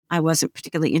I wasn't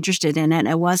particularly interested in it.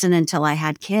 It wasn't until I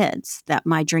had kids that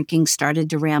my drinking started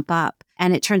to ramp up.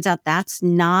 And it turns out that's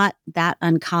not that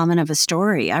uncommon of a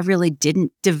story. I really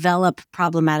didn't develop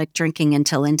problematic drinking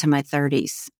until into my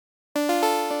 30s.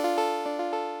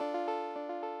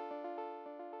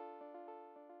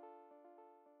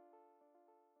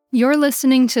 You're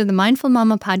listening to the Mindful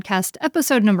Mama podcast,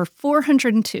 episode number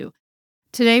 402.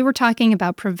 Today, we're talking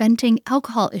about preventing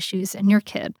alcohol issues in your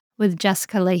kid with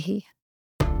Jessica Lahey.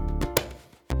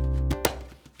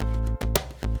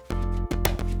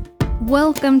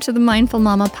 Welcome to the Mindful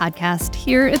Mama podcast.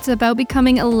 Here, it's about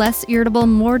becoming a less irritable,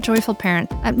 more joyful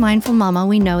parent. At Mindful Mama,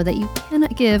 we know that you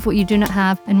cannot give what you do not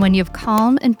have, and when you have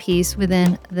calm and peace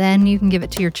within, then you can give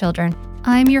it to your children.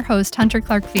 I'm your host, Hunter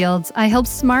Clark Fields. I help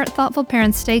smart, thoughtful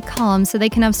parents stay calm so they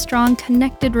can have strong,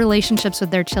 connected relationships with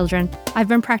their children. I've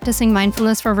been practicing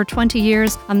mindfulness for over 20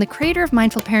 years. I'm the creator of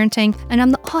Mindful Parenting, and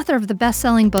I'm the author of the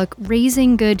best-selling book,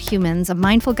 Raising Good Humans, a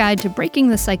mindful guide to breaking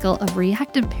the cycle of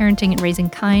reactive parenting and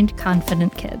raising kind,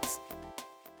 confident kids.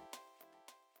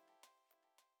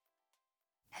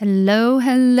 Hello,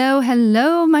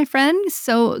 my friend.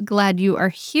 So glad you are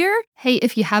here. Hey,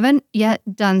 if you haven't yet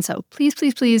done so, please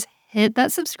hit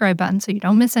that subscribe button so you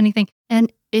don't miss anything.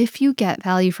 And if you get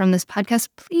value from this podcast,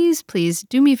 please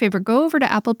do me a favor. Go over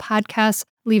to Apple Podcasts,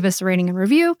 leave us a rating and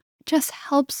review. It just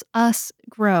helps us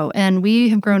grow. And we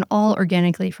have grown all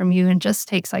organically from you and just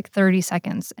takes like 30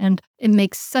 seconds. And it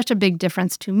makes such a big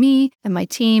difference to me and my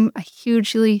team. I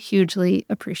hugely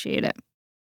appreciate it.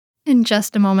 In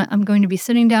just a moment, I'm going to be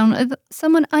sitting down with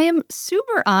someone I am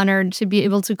super honored to be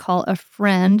able to call a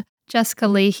friend. Jessica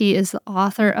Lahey is the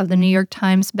author of the New York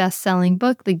Times best-selling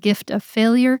book, The Gift of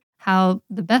Failure, How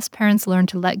the Best Parents Learn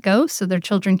to Let Go so Their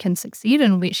Children Can Succeed.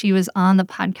 And she was on the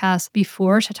podcast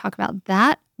before to talk about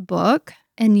that book.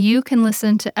 And you can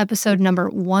listen to episode number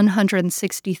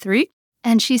 163.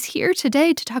 And she's here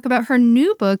today to talk about her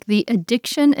new book, The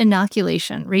Addiction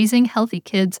Inoculation, Raising Healthy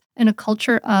Kids in a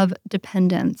Culture of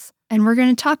Dependence. And we're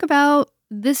going to talk about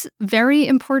this very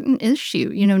important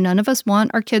issue. You know, none of us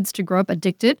want our kids to grow up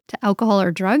addicted to alcohol or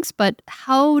drugs, but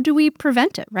how do we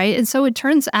prevent it, right? And so it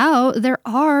turns out there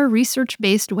are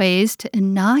research-based ways to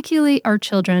inoculate our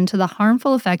children to the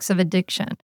harmful effects of addiction.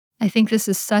 I think this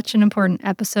is such an important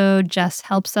episode. Jess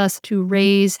helps us to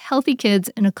raise healthy kids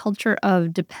in a culture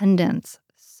of dependence.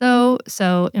 So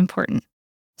important.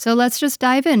 So let's just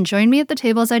dive in. Join me at the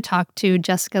table as I talk to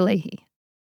Jessica Lahey.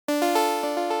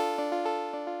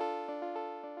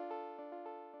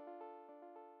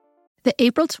 The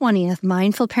April 20th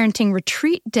Mindful Parenting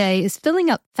Retreat Day is filling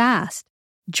up fast.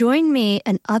 Join me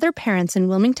and other parents in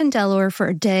Wilmington, Delaware for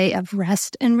a day of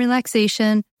rest and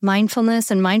relaxation,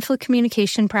 mindfulness and mindful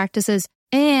communication practices,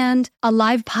 and a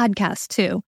live podcast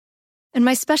too. And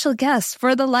my special guest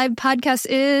for the live podcast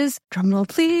is, drumroll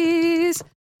please,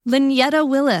 Lynetta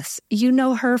Willis. You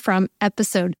know her from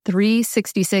episode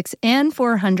 366 and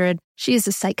 400. She is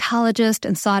a psychologist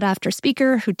and sought-after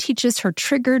speaker who teaches her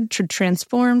Triggered to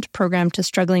Transformed program to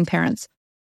struggling parents.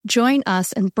 Join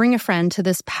us and bring a friend to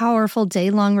this powerful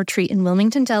day-long retreat in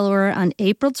Wilmington, Delaware on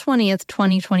April 20th,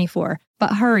 2024.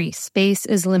 But hurry, space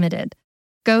is limited.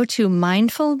 Go to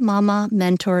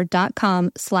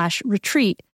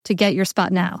mindfulmamamentor.com/retreat to get your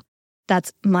spot now.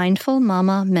 That's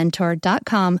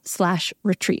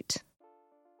mindfulmamamentor.com/retreat.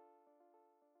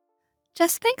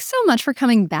 Jess, thanks so much for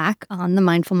coming back on the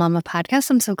Mindful Mama podcast.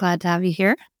 I'm so glad to have you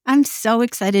here. I'm so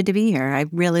excited to be here. I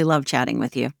really love chatting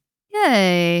with you.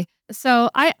 Yay. So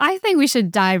I think we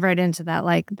should dive right into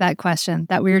that question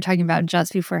that we were talking about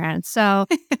just beforehand. So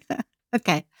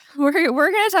okay. We're going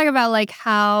to talk about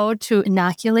how to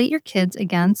inoculate your kids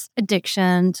against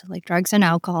addiction to drugs and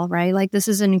alcohol, right? This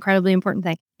is an incredibly important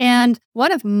thing. And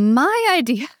one of my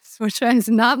ideas, which is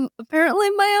not apparently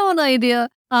my own idea,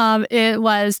 it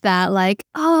was that my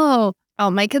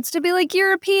kids to be like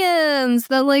Europeans,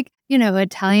 that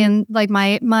Italian,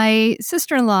 my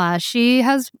sister-in-law, she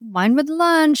has wine with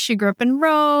lunch. She grew up in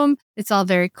Rome. It's all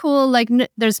very cool.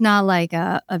 There's not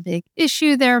a big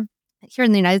issue there. Here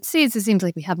in the United States, it seems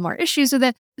like we have more issues with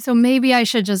it. So maybe I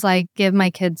should just give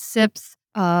my kids sips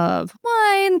of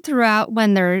wine throughout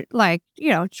when they're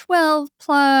 12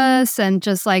 plus and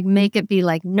just make it be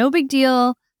no big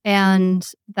deal. And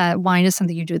that wine is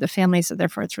something you do with the family. So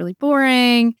therefore it's really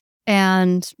boring,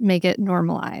 and make it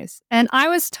normalized. And I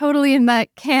was totally in that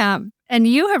camp. And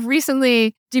you have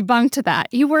recently debunked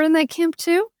that. You were in that camp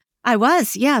too? I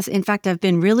was, yes. In fact, I've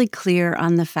been really clear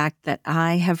on the fact that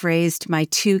I have raised my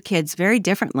two kids very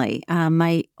differently.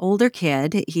 My older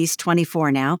kid, he's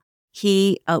 24 now.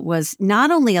 He was not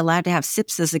only allowed to have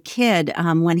sips as a kid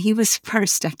when he was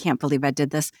first, I can't believe I did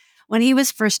this, When he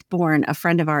was first born, a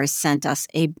friend of ours sent us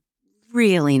a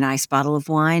really nice bottle of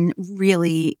wine,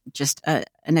 really just an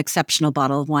exceptional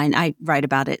bottle of wine. I write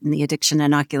about it in the addiction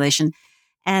inoculation.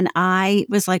 And I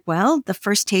was like, well, the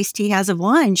first taste he has of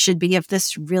wine should be of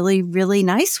this really, really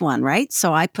nice one, right?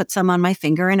 So I put some on my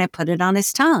finger and I put it on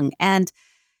his tongue. And,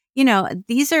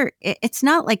 it's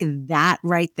not like that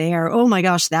right there. Oh my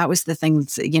gosh, that was the thing.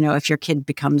 If your kid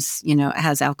becomes,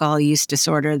 has alcohol use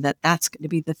disorder, that's going to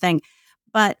be the thing.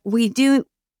 But we do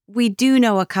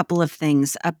know a couple of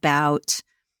things about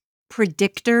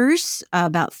predictors,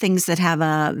 about things that have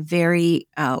a very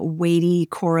weighty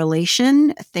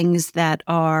correlation, things that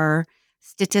are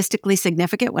statistically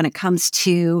significant when it comes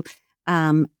to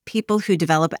people who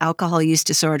develop alcohol use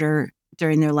disorder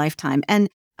during their lifetime. And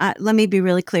let me be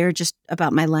really clear just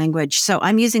about my language. So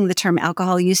I'm using the term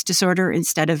alcohol use disorder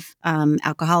instead of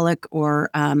alcoholic or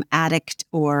addict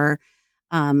or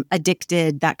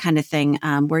addicted, that kind of thing.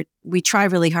 We try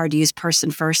really hard to use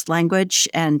person first language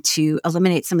and to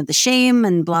eliminate some of the shame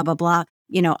and blah, blah, blah.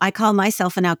 I call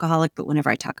myself an alcoholic, but whenever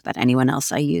I talk about anyone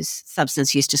else, I use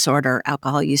substance use disorder,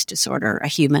 alcohol use disorder, a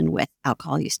human with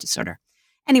alcohol use disorder.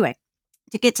 Anyway,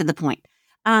 to get to the point.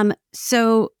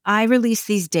 So I release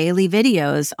these daily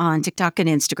videos on TikTok and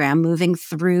Instagram, moving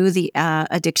through the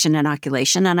addiction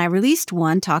inoculation. And I released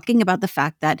one talking about the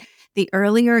fact that the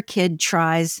earlier a kid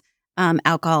tries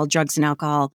alcohol, drugs and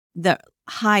alcohol, the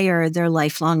higher their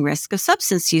lifelong risk of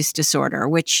substance use disorder,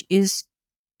 which is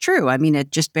true. I mean, it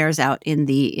just bears out in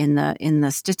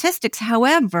the statistics.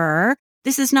 However,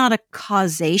 this is not a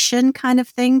causation kind of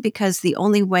thing, because the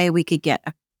only way we could get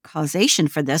a causation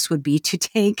for this would be to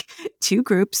take two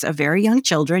groups of very young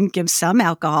children, give some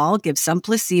alcohol, give some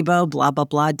placebo, blah, blah,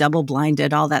 blah, double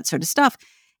blinded, all that sort of stuff.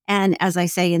 And as I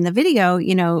say in the video,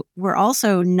 we're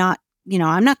also not,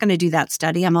 I'm not going to do that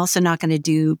study. I'm also not going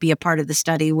to be a part of the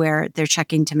study where they're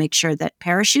checking to make sure that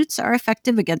parachutes are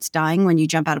effective against dying when you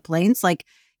jump out of planes. Like,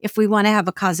 if we want to have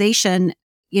a causation,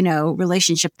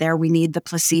 relationship there, we need the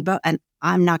placebo. And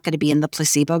I'm not going to be in the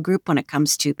placebo group when it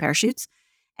comes to parachutes.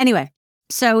 Anyway,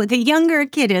 so the younger a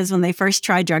kid is when they first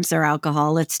try drugs or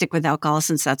alcohol, let's stick with alcohol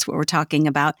since that's what we're talking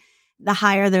about, the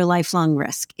higher their lifelong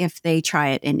risk. If they try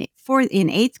it in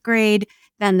 8th grade,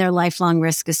 then their lifelong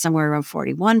risk is somewhere around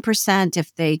 41%.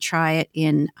 If they try it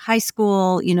in high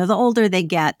school, the older they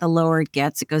get, the lower it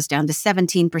gets. It goes down to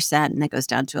 17% and it goes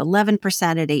down to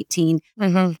 11% at 18.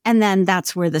 Mm-hmm. And then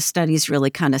that's where the studies really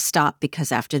kind of stop,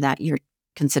 because after that, you're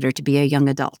considered to be a young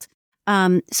adult.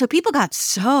 So people got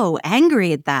so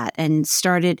angry at that and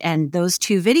those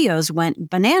two videos went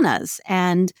bananas.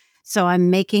 And so I'm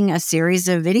making a series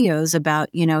of videos about,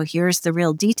 here's the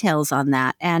real details on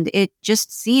that. And it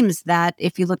just seems that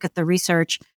if you look at the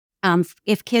research,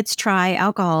 if kids try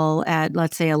alcohol at,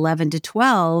 let's say, 11 to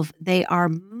 12, they are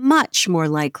much more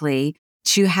likely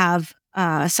to have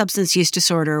substance use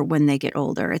disorder when they get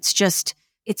older.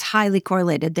 It's highly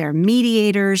correlated. There are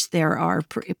mediators, there are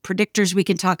predictors we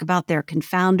can talk about, there are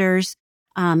confounders,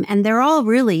 and they're all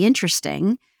really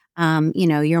interesting.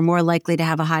 You're more likely to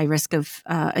have a high risk of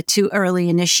too early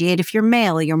initiate if you're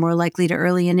male. You're more likely to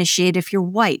early initiate if you're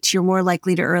white. You're more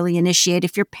likely to early initiate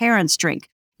if your parents drink.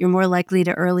 You're more likely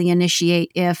to early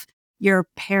initiate if your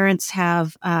parents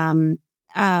have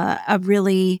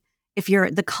if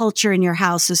the culture in your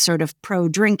house is sort of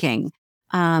pro-drinking,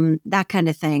 that kind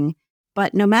of thing.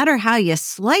 But no matter how you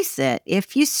slice it,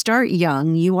 if you start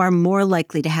young, you are more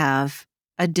likely to have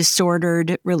a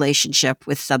disordered relationship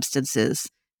with substances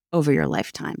over your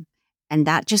lifetime. And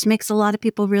that just makes a lot of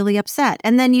people really upset.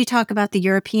 And then you talk about the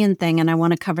European thing, and I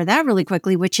want to cover that really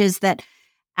quickly, which is that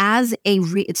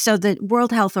so the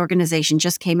World Health Organization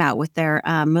just came out with their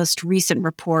most recent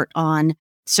report on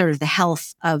sort of the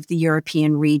health of the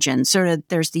European region. Sort of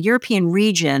there's the European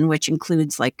region, which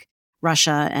includes like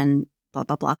Russia and blah,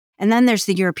 blah, blah. And then there's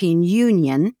the European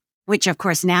Union, which of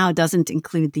course now doesn't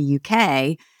include the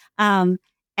UK.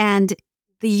 And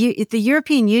the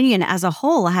European Union as a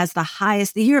whole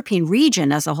the European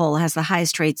region as a whole has the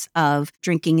highest rates of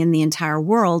drinking in the entire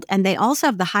world. And they also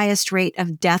have the highest rate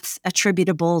of deaths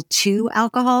attributable to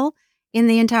alcohol in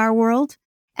the entire world.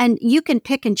 And you can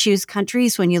pick and choose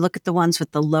countries. When you look at the ones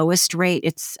with the lowest rate,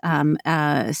 it's 7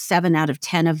 out of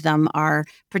 10 of them are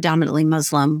predominantly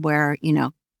Muslim, where,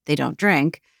 they don't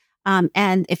drink.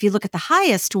 And if you look at the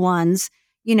highest ones,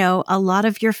 a lot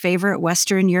of your favorite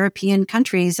Western European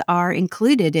countries are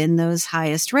included in those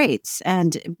highest rates.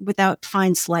 And without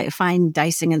fine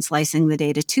dicing and slicing the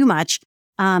data too much,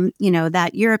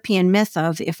 that European myth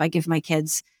of if I give my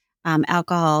kids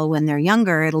alcohol when they're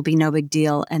younger, it'll be no big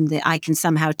deal, and I can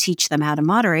somehow teach them how to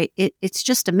moderate, it's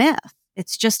just a myth.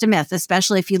 It's just a myth,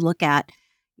 especially if you look at,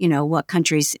 what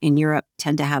countries in Europe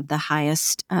tend to have the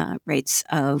highest rates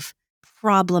of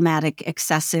problematic,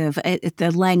 excessive.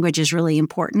 The language is really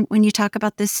important when you talk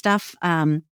about this stuff.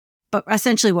 But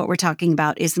essentially what we're talking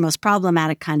about is the most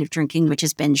problematic kind of drinking, which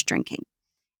is binge drinking.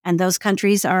 And those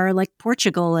countries are like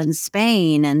Portugal and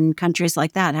Spain, and countries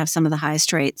like that have some of the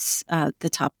highest rates. Are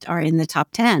in the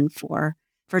top 10 for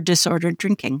disordered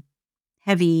drinking.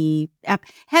 Heavy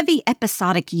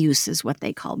episodic use is what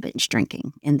they call binge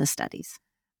drinking in the studies.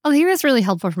 Well, here is really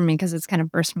helpful for me because it's kind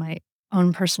of burst my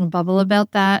own personal bubble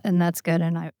about that, and that's good.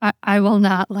 And I will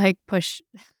not push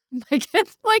my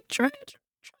kids try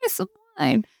some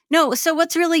wine. No, so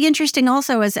what's really interesting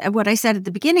also is what I said at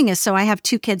the beginning is, so I have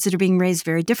two kids that are being raised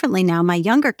very differently now. My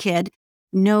younger kid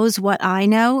knows what I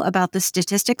know about the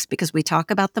statistics because we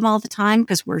talk about them all the time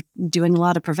because we're doing a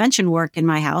lot of prevention work in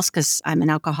my house because I'm an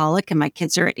alcoholic and my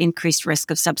kids are at increased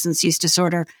risk of substance use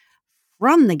disorder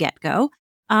from the get-go.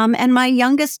 And my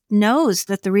youngest knows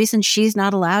that the reason she's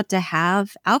not allowed to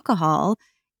have alcohol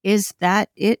is that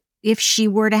if she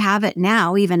were to have it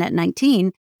now, even at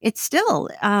 19, it's still,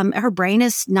 her brain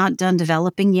is not done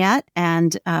developing yet.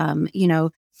 And,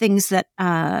 things that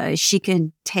she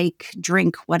can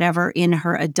drink, whatever in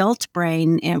her adult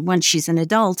brain when she's an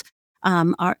adult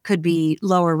could be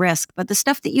lower risk. But the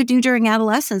stuff that you do during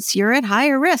adolescence, you're at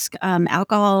higher risk.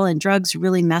 Alcohol and drugs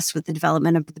really mess with the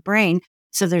development of the brain.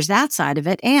 So there's that side of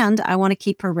it. And I want to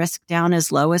keep her risk down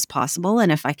as low as possible.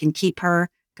 And if I can keep her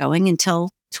going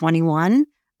until 21,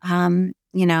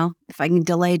 if I can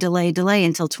delay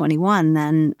until 21,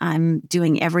 then I'm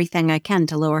doing everything I can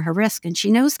to lower her risk. And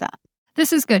she knows that.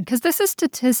 This is good because this is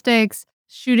statistics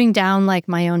shooting down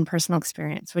my own personal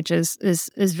experience, which is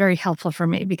very helpful for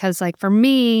me because for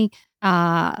me,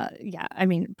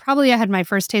 probably I had my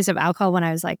first taste of alcohol when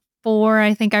I was 4.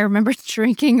 I think I remember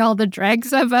drinking all the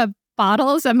dregs of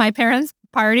bottles at my parents'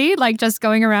 party, just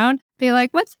going around, be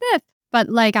like, what's this? But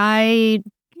I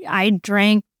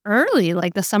drank early,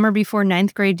 the summer before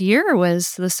 9th grade year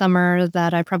was the summer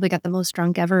that I probably got the most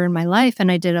drunk ever in my life.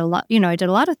 And I did a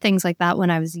lot of things like that when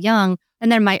I was young.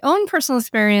 And then my own personal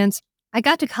experience, I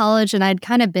got to college and I'd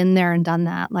kind of been there and done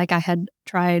that. I had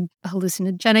tried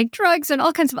hallucinogenic drugs and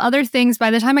all kinds of other things.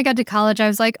 By the time I got to college, I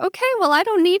was like, okay, well, I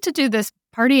don't need to do this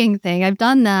partying thing. I've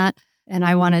done that. And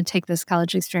I want to take this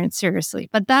college experience seriously.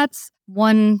 But that's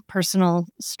one personal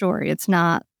story. It's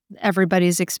not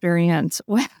everybody's experience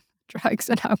with drugs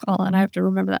and alcohol, and I have to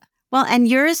remember that. Well, and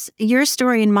your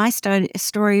story and my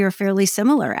story are fairly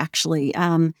similar, actually.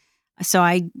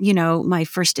 So my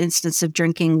first instance of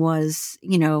drinking was,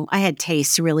 I had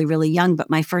tastes really, really young, but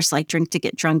my first drink to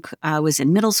get drunk was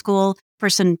in middle school.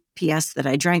 Person, P.S., that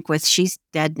I drank with, she's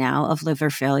dead now of liver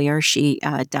failure. She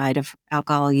died of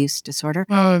alcohol use disorder.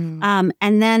 And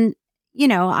then,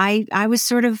 I was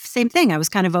sort of same thing. I was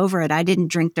kind of over it. I didn't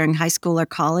drink during high school or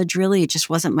college, really. It just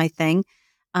wasn't my thing.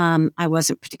 I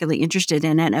wasn't particularly interested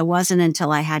in it. It wasn't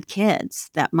until I had kids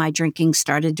that my drinking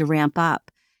started to ramp up.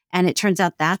 And it turns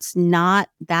out that's not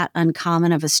that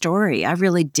uncommon of a story. I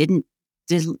really didn't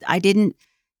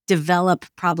develop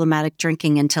problematic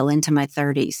drinking until into my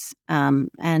 30s.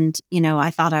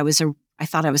 I thought I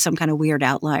was some kind of weird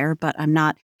outlier, but I'm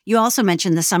not. You also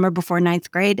mentioned the summer before 9th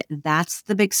grade. That's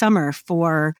the big summer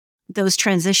for those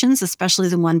transitions, especially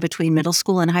the one between middle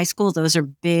school and high school. Those are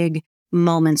big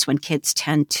moments when kids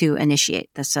tend to initiate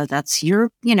this. So that's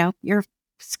you're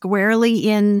squarely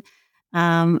in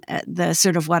the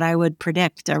sort of what I would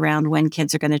predict around when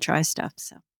kids are going to try stuff.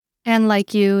 So, and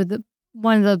like you,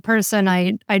 one of the person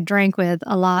I drank with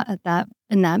a lot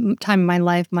in that time of my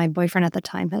life, my boyfriend at the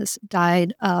time has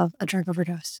died of a drug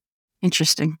overdose.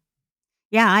 Interesting.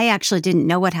 Yeah, I actually didn't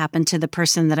know what happened to the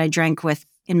person that I drank with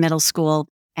in middle school.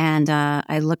 And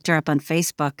I looked her up on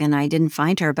Facebook and I didn't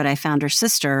find her, but I found her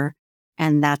sister.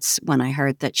 And that's when I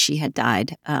heard that she had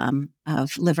died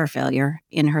of liver failure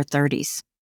in her 30s.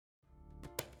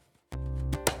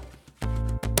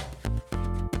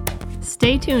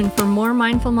 Stay tuned for more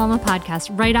Mindful Mama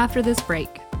podcast right after this break.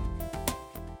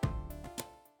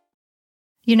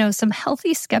 Some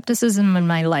healthy skepticism in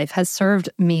my life has served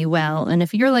me well. And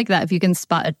if you're like that, if you can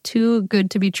spot a too good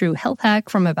to be true health hack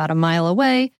from about a mile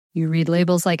away, you read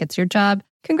labels like it's your job,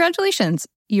 congratulations,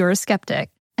 you're a skeptic.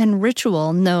 And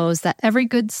Ritual knows that every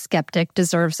good skeptic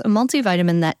deserves a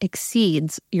multivitamin that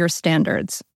exceeds your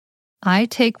standards. I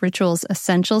take Ritual's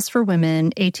Essentials for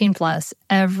Women 18 plus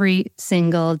every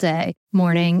single day,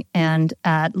 morning and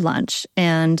at lunch.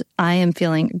 And I am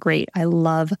feeling great. I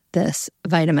love this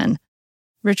vitamin.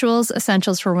 Ritual's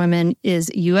Essentials for Women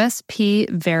is USP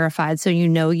verified, so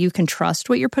you can trust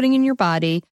what you're putting in your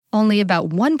body. Only about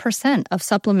 1% of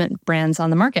supplement brands on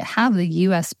the market have the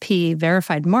USP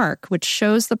verified mark, which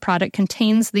shows the product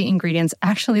contains the ingredients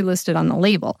actually listed on the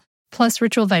label. Plus,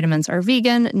 Ritual vitamins are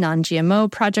vegan,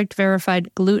 non-GMO, project verified,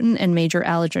 gluten and major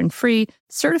allergen free,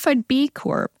 certified B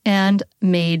Corp, and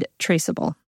made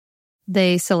traceable.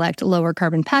 They select lower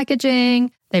carbon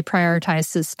packaging, they prioritize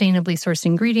sustainably sourced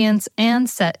ingredients, and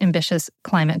set ambitious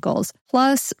climate goals.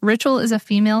 Plus, Ritual is a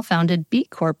female-founded B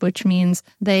Corp, which means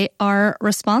they are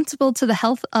responsible to the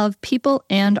health of people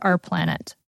and our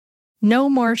planet. No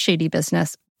more shady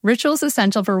business. Ritual's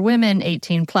Essential for Women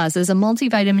 18 Plus is a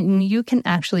multivitamin you can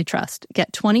actually trust.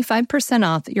 Get 25%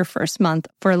 off your first month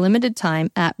for a limited time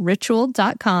at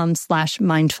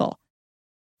ritual.com/mindful.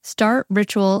 Start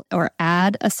Ritual or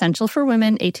add Essential for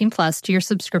Women 18 Plus to your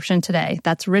subscription today.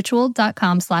 That's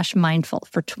ritual.com/mindful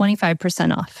for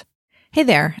 25% off. Hey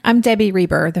there, I'm Debbie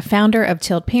Reber, the founder of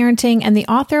Tilt Parenting and the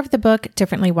author of the book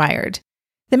Differently Wired.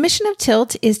 The mission of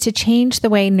Tilt is to change the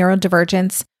way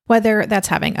neurodivergence, whether that's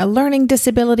having a learning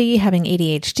disability, having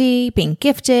ADHD, being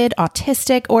gifted,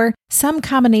 autistic, or some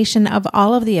combination of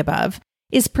all of the above,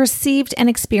 is perceived and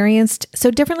experienced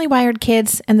so differently wired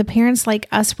kids and the parents like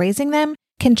us raising them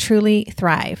can truly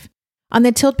thrive. On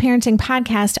the Tilt Parenting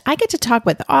podcast, I get to talk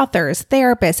with authors,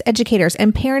 therapists, educators,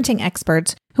 and parenting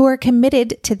experts who are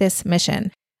committed to this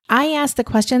mission. I ask the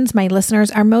questions my listeners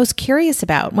are most curious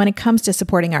about when it comes to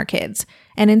supporting our kids.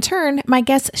 And in turn, my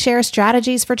guests share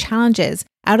strategies for challenges,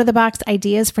 out-of-the-box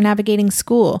ideas for navigating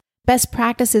school, best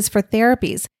practices for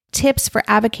therapies, tips for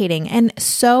advocating, and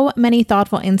so many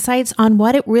thoughtful insights on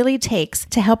what it really takes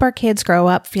to help our kids grow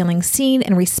up feeling seen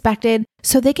and respected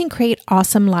so they can create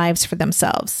awesome lives for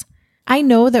themselves. I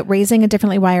know that raising a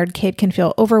differently wired kid can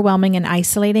feel overwhelming and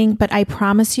isolating, but I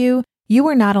promise you, you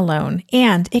are not alone,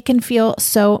 and it can feel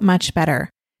so much better.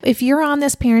 If you're on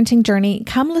this parenting journey,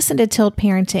 come listen to Tilt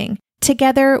Parenting.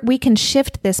 Together, we can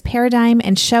shift this paradigm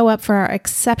and show up for our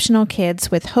exceptional kids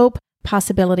with hope,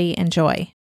 possibility, and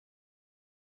joy.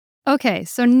 Okay,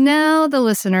 so now the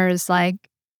listener is like,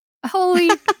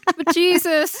 holy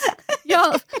Jesus,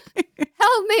 y'all,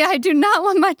 help me. I do not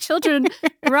want my children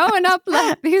growing up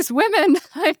like these women.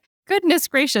 Like, goodness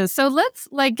gracious. So let's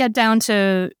get down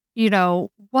to,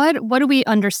 what do we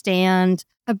understand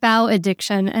about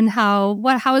addiction and how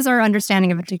has our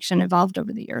understanding of addiction evolved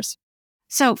over the years?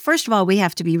 So first of all, we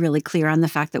have to be really clear on the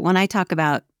fact that when I talk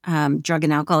about drug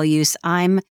and alcohol use,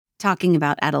 I'm talking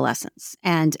about adolescence.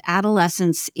 And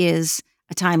adolescence is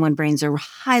a time when brains are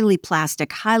highly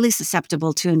plastic, highly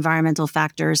susceptible to environmental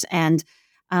factors. And,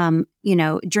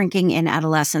 drinking in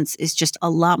adolescence is just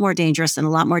a lot more dangerous and a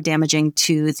lot more damaging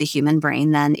to the human brain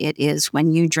than it is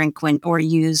when you drink or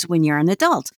use when you're an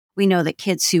adult. We know that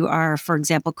kids who are, for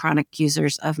example, chronic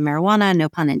users of marijuana, no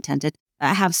pun intended,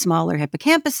 have smaller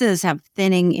hippocampuses, have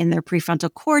thinning in their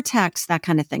prefrontal cortex, that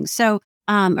kind of thing. So,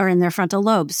 or in their frontal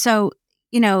lobes. So,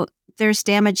 there's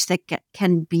damage that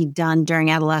can be done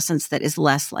during adolescence that is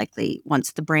less likely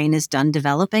once the brain is done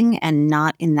developing and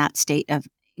not in that state of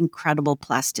incredible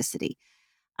plasticity.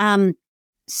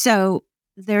 So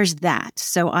there's that.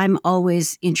 So I'm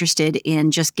always interested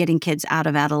in just getting kids out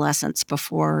of adolescence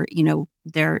before,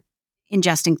 they're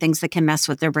ingesting things that can mess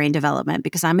with their brain development,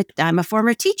 because I'm a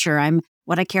former teacher.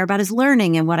 What I care about is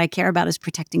learning, and what I care about is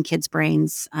protecting kids'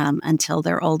 brains until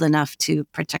they're old enough to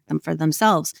protect them for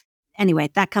themselves. Anyway,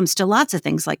 that comes to lots of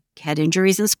things like head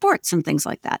injuries in sports and things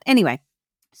like that. Anyway,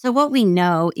 so what we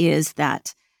know is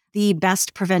that the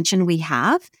best prevention we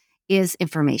have is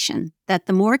information, that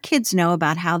the more kids know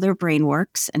about how their brain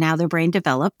works and how their brain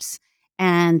develops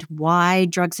and why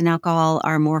drugs and alcohol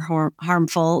are more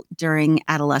harmful during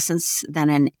adolescence than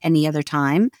in any other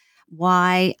time,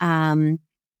 why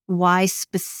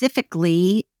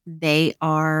specifically they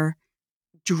are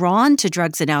drawn to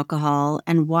drugs and alcohol,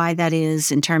 and why that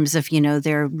is in terms of,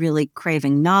 they're really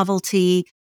craving novelty.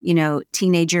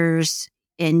 Teenagers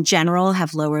in general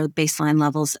have lower baseline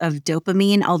levels of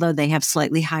dopamine, although they have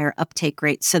slightly higher uptake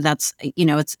rates. So that's,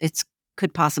 it's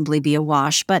could possibly be a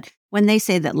wash. But when they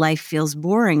say that life feels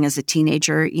boring as a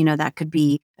teenager, that could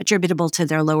be attributable to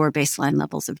their lower baseline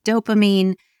levels of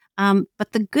dopamine.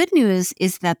 But the good news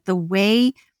is that the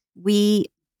way we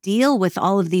deal with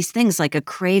all of these things, like a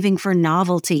craving for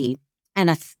novelty and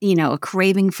a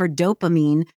craving for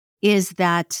dopamine, is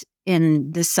that,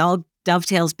 in this all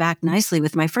dovetails back nicely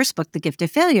with my first book, The Gift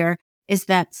of Failure, is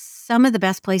that some of the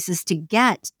best places to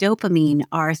get dopamine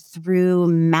are through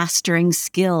mastering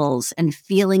skills and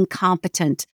feeling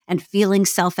competent and feeling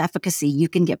self-efficacy. You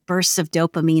can get bursts of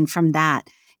dopamine from that.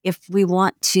 If we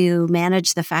want to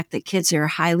manage the fact that kids are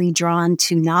highly drawn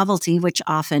to novelty, which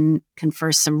often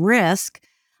confers some risk,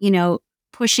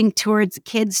 pushing towards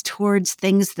kids towards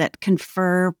things that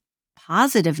confer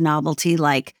positive novelty,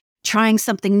 like trying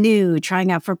something new,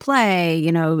 trying out for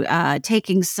play,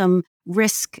 taking some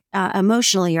risk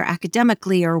emotionally or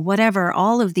academically or whatever.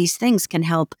 All of these things can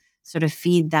help sort of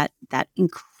feed that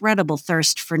incredible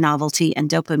thirst for novelty and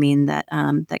dopamine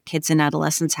that kids and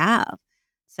adolescents have.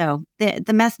 So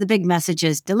the big message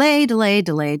is delay, delay,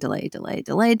 delay, delay, delay,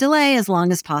 delay, delay as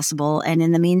long as possible. And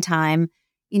in the meantime,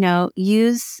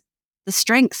 use the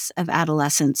strengths of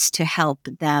adolescence to help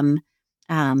them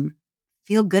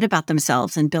feel good about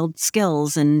themselves and build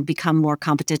skills and become more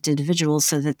competent individuals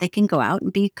so that they can go out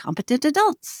and be competent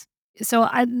adults. So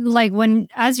I like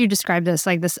as you describe this,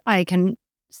 I can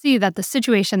see that the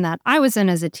situation that I was in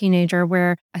as a teenager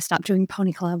where I stopped doing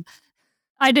pony club.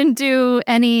 I didn't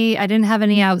have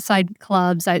any outside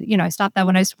clubs. I stopped that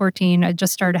when I was 14. I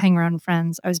just started hanging around with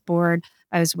friends. I was bored.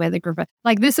 I was with a group of,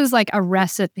 this is like a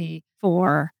recipe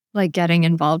for like getting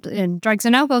involved in drugs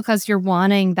and alcohol because you're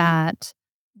wanting that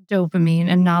dopamine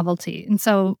and novelty. And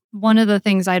so one of the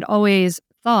things I'd always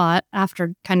thought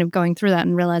after kind of going through that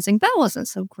and realizing that wasn't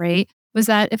so great was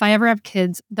that if I ever have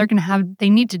kids, they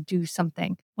need to do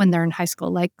something when they're in high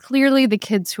school. Like clearly the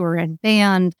kids who are in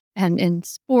band and in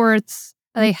sports,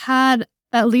 they had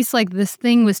at least like this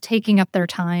thing was taking up their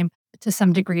time to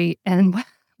some degree and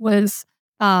was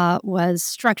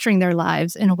structuring their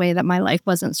lives in a way that my life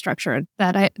wasn't structured.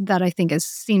 That I think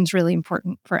seems really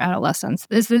important for adolescents.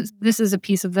 This is a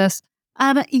piece of this.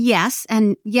 Yes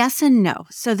and no.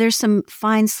 So there's some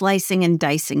fine slicing and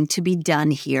dicing to be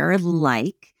done here.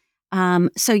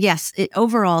 So yes,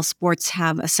 overall sports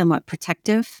have a somewhat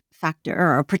protective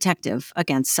factor or protective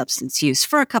against substance use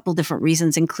for a couple different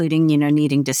reasons, including,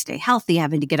 needing to stay healthy,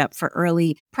 having to get up for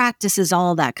early practices,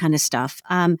 all that kind of stuff.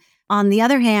 On the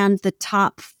other hand, the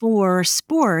top 4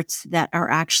 sports that are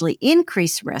actually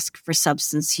increased risk for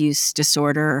substance use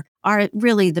disorder are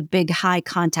really the big high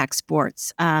contact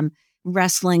sports,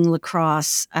 wrestling,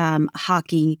 lacrosse,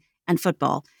 hockey, and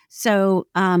football. So,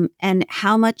 and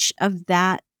how much of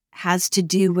that has to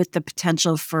do with the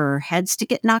potential for heads to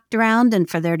get knocked around and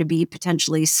for there to be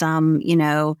potentially some,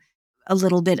 a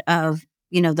little bit of,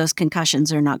 those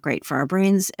concussions are not great for our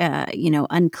brains,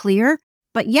 unclear.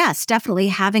 But yes, definitely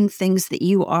having things that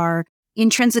you are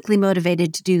intrinsically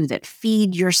motivated to do that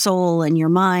feed your soul and your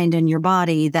mind and your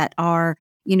body that are,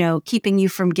 keeping you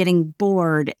from getting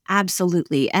bored.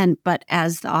 Absolutely. But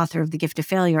as the author of The Gift of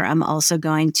Failure, I'm also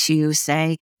going to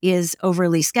say, is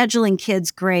overly scheduling kids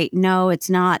great? No,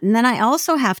 it's not. And then I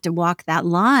also have to walk that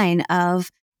line of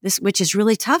this, which is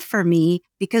really tough for me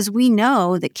because we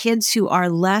know that kids who are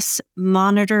less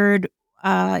monitored,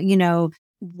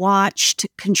 watched,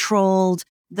 controlled,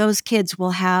 those kids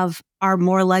are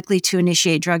more likely to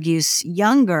initiate drug use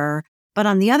younger. But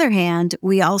on the other hand,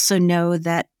 we also know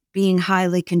that being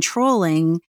highly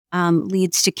controlling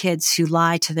leads to kids who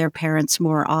lie to their parents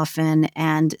more often,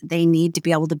 and they need to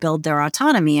be able to build their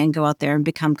autonomy and go out there and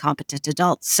become competent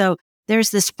adults. So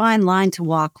there's this fine line to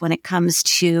walk when it comes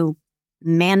to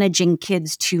managing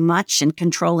kids too much and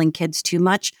controlling kids too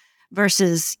much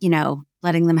versus,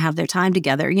 letting them have their time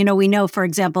together. We know, for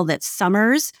example, that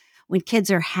summers when kids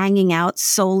are hanging out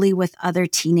solely with other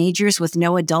teenagers with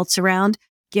no adults around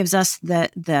gives us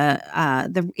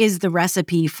is the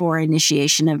recipe for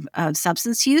initiation of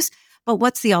substance use. But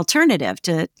what's the alternative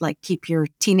to keep your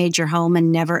teenager home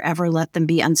and never ever let them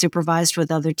be unsupervised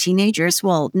with other teenagers?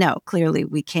 Well, no, clearly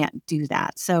we can't do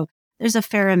that. So there's a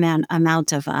fair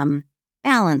amount of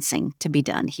balancing to be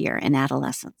done here in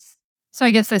adolescence. So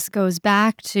I guess this goes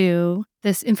back to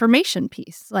this information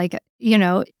piece,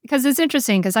 because it's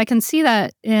interesting because I can see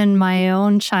that in my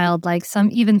own child, some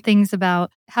even things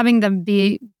about having them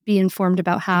be informed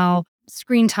about how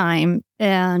screen time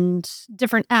and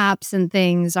different apps and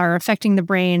things are affecting the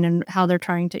brain and how they're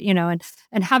trying to,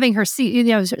 and having her see,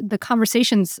 the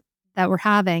conversations that we're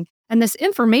having. And this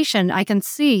information I can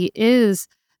see is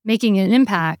making an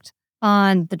impact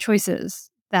on the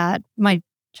choices that my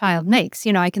child makes.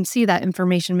 I can see that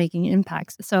information making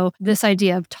impacts. So this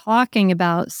idea of talking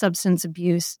about substance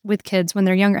abuse with kids when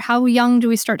they're younger, how young do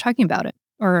we start talking about it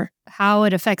or how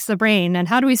it affects the brain and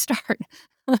how do we start?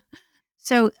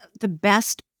 So the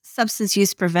best substance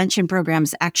use prevention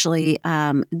programs, actually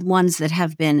ones that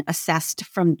have been assessed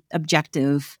from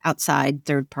objective outside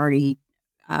third-party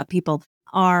people,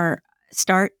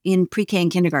 start in pre-K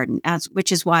and kindergarten,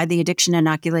 which is why the addiction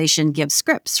inoculation gives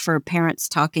scripts for parents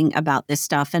talking about this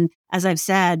stuff. And as I've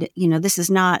said, this is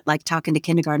not like talking to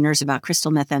kindergartners about crystal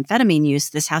methamphetamine use.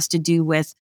 This has to do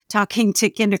with talking to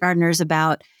kindergartners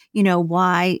about,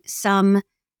 why some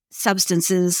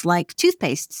substances like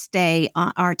toothpaste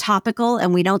are topical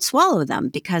and we don't swallow them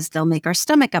because they'll make our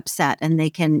stomach upset and they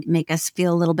can make us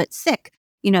feel a little bit sick.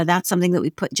 That's something that we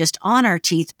put just on our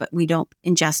teeth, but we don't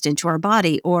ingest into our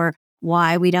body, or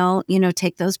why we don't,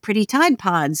 take those pretty Tide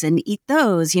Pods and eat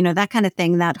those, that kind of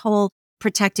thing. That whole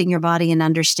protecting your body and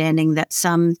understanding that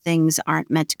some things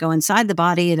aren't meant to go inside the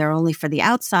body. They're only for the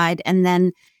outside. And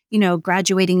then,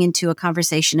 graduating into a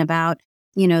conversation about,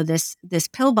 this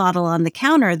pill bottle on the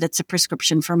counter that's a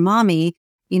prescription for mommy.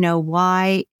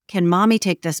 Why can mommy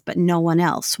take this but no one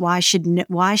else? Why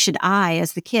should I,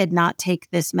 as the kid, not take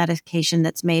this medication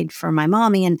that's made for my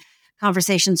mommy? And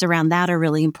conversations around that are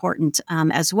really important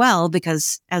as well,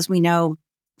 because as we know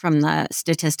from the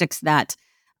statistics that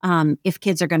if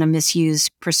kids are going to misuse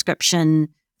prescription,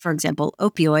 for example,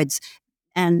 opioids,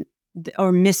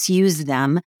 or misuse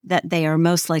them, that they are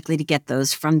most likely to get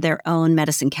those from their own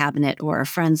medicine cabinet or a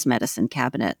friend's medicine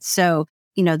cabinet. So,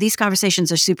 these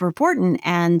conversations are super important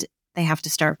and they have to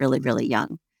start really, really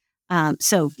young.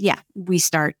 We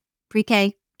start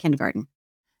pre-K, kindergarten.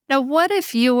 Now, what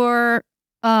if you're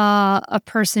a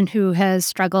person who has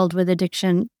struggled with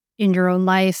addiction in your own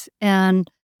life, and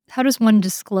how does one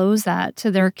disclose that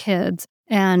to their kids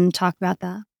and talk about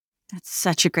that? That's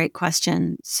such a great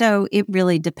question. So it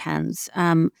really depends.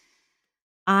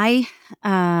 I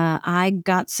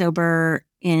got sober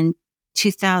in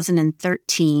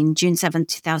 2013, June 7th,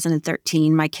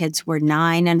 2013. My kids were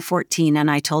 9 and 14,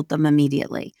 and I told them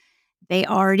immediately. They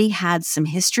already had some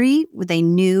history. They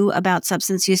knew about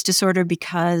substance use disorder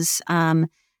because one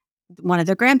of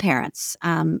their grandparents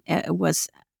was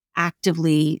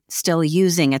actively still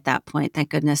using at that point. Thank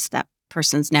goodness that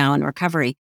person's now in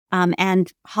recovery.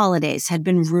 And holidays had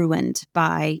been ruined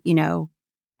by,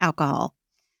 alcohol.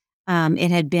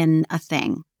 It had been a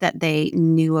thing that they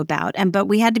knew about. But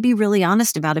we had to be really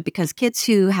honest about it, because kids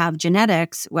who have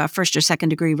genetics, first or second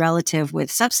degree relative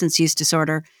with substance use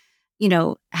disorder,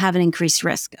 have an increased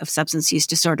risk of substance use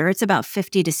disorder. It's about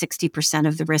 50 to 60%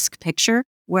 of the risk picture,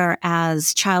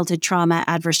 whereas childhood trauma,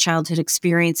 adverse childhood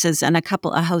experiences, and a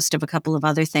host of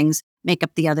other things make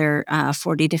up the other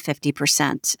 40 to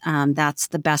 50%. That's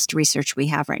the best research we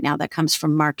have right now. That comes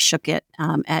from Mark Schuckett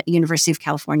at University of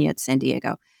California at San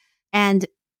Diego. And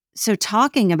so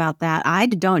talking about that, I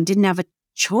didn't have a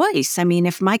choice. I mean,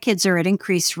 if my kids are at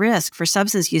increased risk for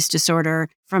substance use disorder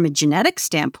from a genetic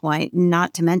standpoint,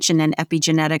 not to mention an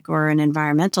epigenetic or an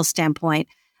environmental standpoint,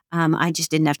 I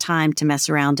just didn't have time to mess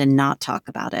around and not talk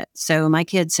about it. So my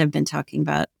kids have been talking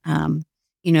about,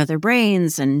 their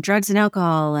brains and drugs and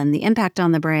alcohol and the impact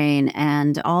on the brain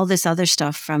and all this other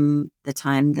stuff from the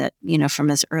time that, from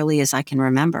as early as I can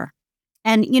remember.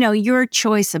 And, your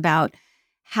choice about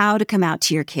how to come out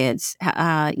to your kids,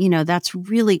 that's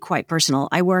really quite personal.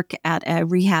 I work at a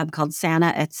rehab called Santa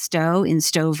at Stowe in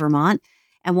Stowe, Vermont.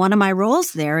 And one of my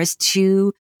roles there is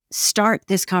to start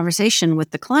this conversation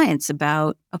with the clients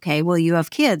about, okay, well, you have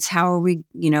kids. How are we,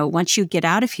 once you get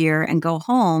out of here and go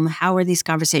home, how are these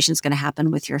conversations going to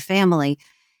happen with your family?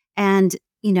 And,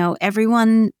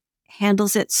 everyone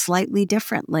handles it slightly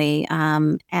differently.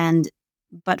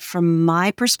 But from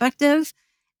my perspective,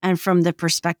 and from the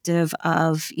perspective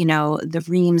of, the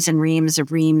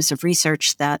reams of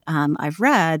research that I've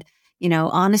read,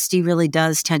 honesty really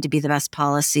does tend to be the best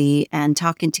policy. And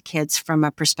talking to kids from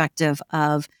a perspective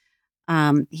of,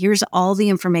 here's all the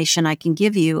information I can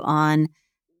give you on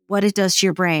what it does to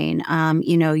your brain.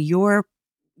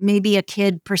 Maybe a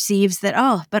kid perceives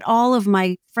that, but all of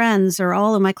my friends or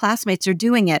all of my classmates are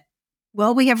doing it.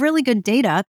 Well, we have really good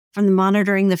data from the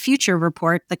Monitoring the Future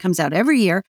report that comes out every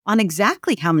year on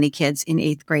exactly how many kids in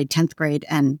 8th grade, 10th grade,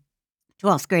 and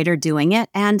 12th grade are doing it.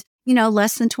 And,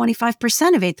 less than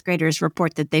 25% of 8th graders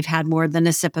report that they've had more than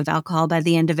a sip of alcohol by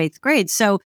the end of 8th grade.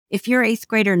 So if your 8th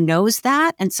grader knows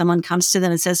that and someone comes to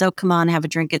them and says, oh, come on, have a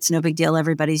drink, it's no big deal,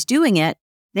 everybody's doing it,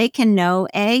 they can know,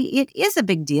 A, it is a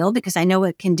big deal because I know what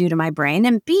it can do to my brain,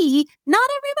 and B, not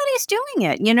everybody's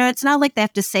doing it. It's not like they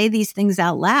have to say these things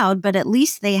out loud, but at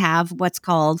least they have what's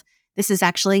called, this is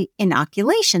actually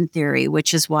inoculation theory,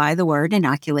 which is why the word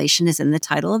inoculation is in the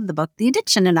title of the book, The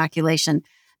Addiction Inoculation,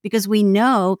 because we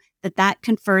know that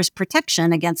confers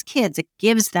protection against kids. It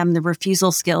gives them the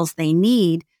refusal skills they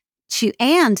need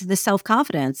and the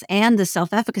self-confidence and the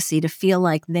self-efficacy to feel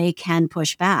like they can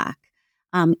push back,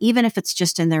 even if it's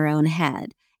just in their own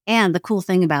head. And the cool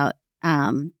thing about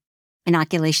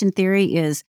inoculation theory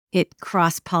is it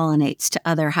cross-pollinates to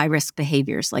other high-risk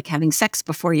behaviors, like having sex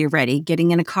before you're ready,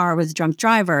 getting in a car with a drunk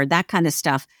driver, that kind of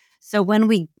stuff. So when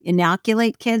we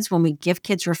inoculate kids, when we give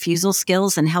kids refusal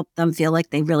skills and help them feel like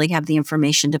they really have the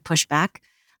information to push back,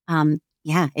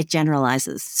 it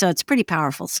generalizes. So it's pretty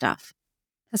powerful stuff.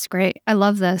 That's great. I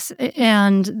love this.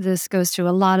 And this goes to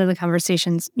a lot of the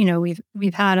conversations,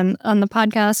 we've had on the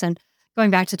podcast, and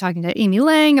going back to talking to Amy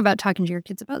Lang about talking to your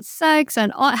kids about sex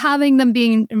and having them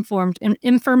being informed. And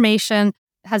information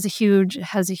has a huge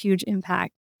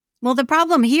impact. Well, the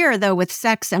problem here, though, with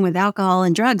sex and with alcohol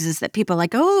and drugs is that people are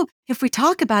like, oh, if we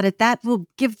talk about it, that will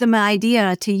give them an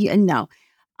idea to you. No,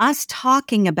 us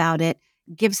talking about it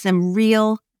gives them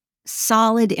real,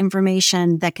 solid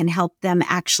information that can help them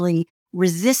actually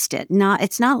resist it.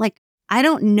 It's not like, I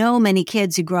don't know many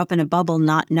kids who grow up in a bubble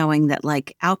not knowing that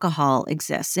like alcohol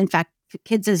exists. In fact,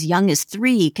 kids as young as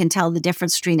 3 can tell the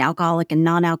difference between alcoholic and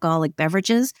non-alcoholic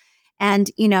beverages.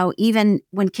 And, even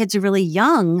when kids are really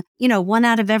young, 1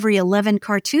 out of every 11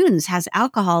 cartoons has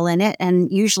alcohol in it,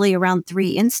 and usually around 3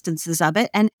 instances of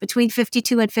it. And between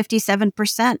 52 and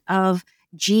 57% of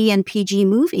G and PG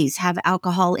movies have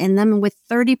alcohol in them, with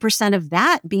 30% of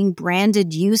that being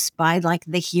branded use by like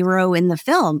the hero in the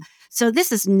film. So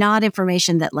this is not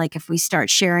information that like if we start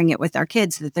sharing it with our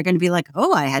kids that they're going to be like,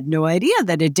 oh, I had no idea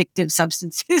that addictive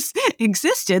substances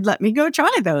existed. Let me go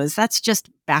try those. That's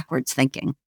just backwards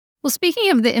thinking. Well, speaking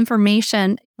of the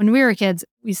information, when we were kids,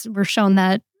 we were shown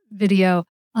that video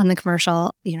on the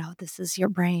commercial, this is your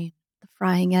brain, the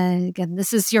frying egg, and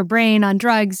this is your brain on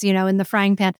drugs, in the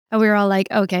frying pan. And we were all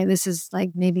like, okay, this is like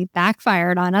maybe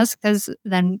backfired on us because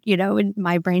then,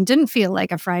 my brain didn't feel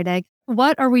like a fried egg.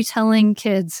 What are we telling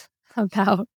kids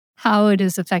about how it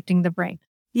is affecting the brain?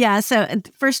 Yeah. So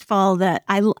first of all, that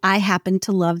I happen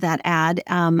to love that ad.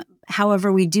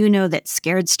 However, we do know that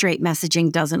scared straight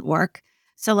messaging doesn't work.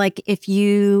 So like if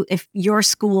your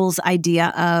school's idea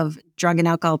of drug and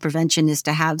alcohol prevention is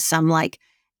to have some like,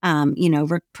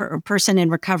 person in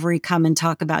recovery come and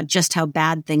talk about just how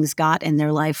bad things got in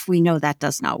their life, we know that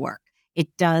does not work. It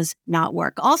does not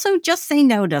work. Also, just say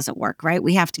no doesn't work, right?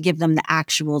 We have to give them the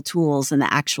actual tools and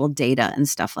the actual data and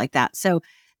stuff like that. So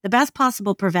the best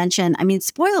possible prevention,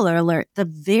 spoiler alert, the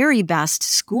very best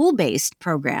school-based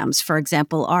programs, for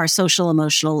example, are social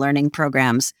emotional learning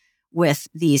programs with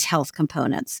these health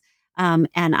components.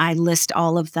 And I list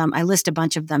all of them. I list a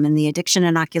bunch of them in the addiction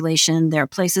inoculation. There are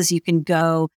places you can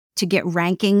go to get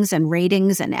rankings and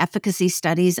ratings and efficacy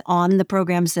studies on the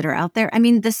programs that are out there.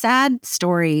 The sad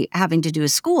story having to do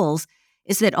with schools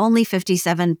is that only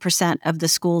 57% of the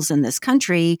schools in this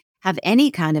country have any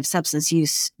kind of substance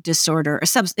use disorder or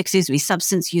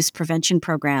substance use prevention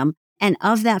program. And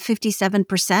of that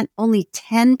 57%, only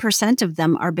 10% of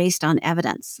them are based on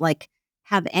evidence, like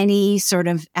have any sort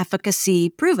of efficacy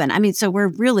proven. So we're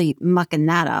really mucking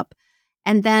that up.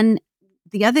 And then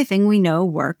the other thing we know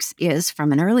works is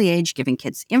from an early age, giving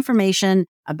kids information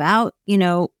about,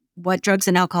 what drugs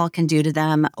and alcohol can do to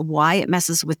them, why it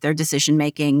messes with their decision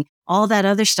making, all that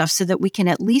other stuff, so that we can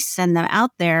at least send them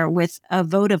out there with a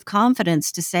vote of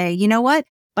confidence to say, you know what,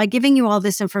 by giving you all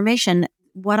this information,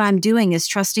 what I'm doing is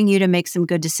trusting you to make some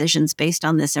good decisions based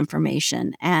on this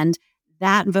information. And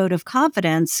that vote of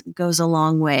confidence goes a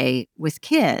long way with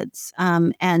kids.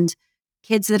 And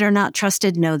kids that are not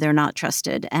trusted know they're not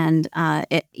trusted. And,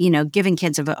 giving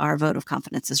kids our vote of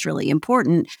confidence is really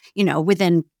important,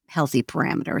 within healthy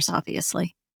parameters,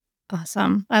 obviously.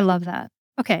 Awesome. I love that.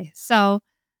 Okay. So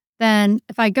then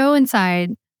if I go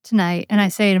inside tonight and I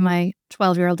say to my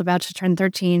 12-year-old about to turn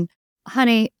 13,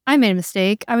 honey, I made a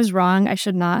mistake. I was wrong. I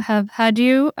should not have had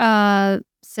you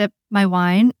sip my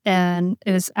wine, and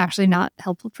it was actually not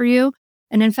helpful for you.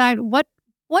 And in fact, what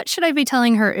should I be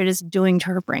telling her it is doing to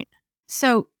her brain?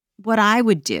 So what I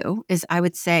would do is I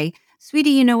would say, sweetie,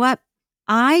 you know what?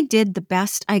 I did the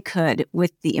best I could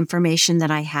with the information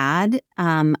that I had.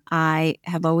 I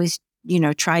have always,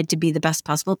 tried to be the best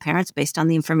possible parents based on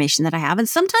the information that I have. And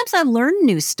sometimes I learn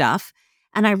new stuff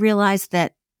and I realize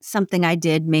that something I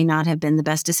did may not have been the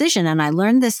best decision. And I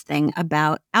learned this thing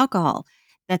about alcohol,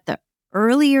 that the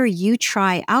earlier you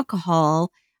try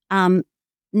alcohol,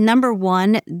 number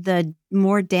one, the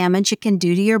more damage it can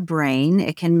do to your brain.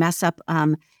 It can mess up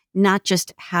not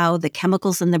just how the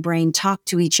chemicals in the brain talk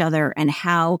to each other and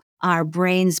how our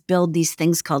brains build these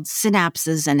things called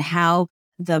synapses and how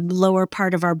the lower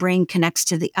part of our brain connects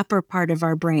to the upper part of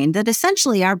our brain, that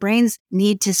essentially our brains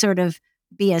need to sort of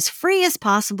be as free as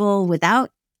possible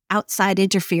without outside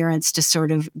interference to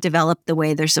sort of develop the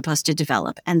way they're supposed to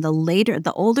develop. And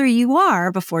the older you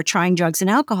are before trying drugs and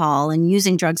alcohol and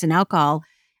using drugs and alcohol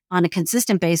on a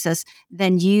consistent basis,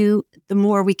 then the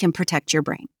more we can protect your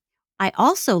brain. I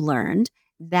also learned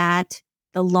that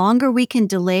the longer we can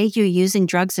delay you using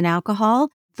drugs and alcohol,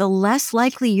 the less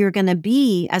likely you're going to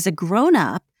be as a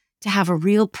grown-up to have a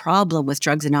real problem with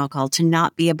drugs and alcohol, to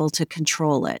not be able to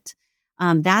control it.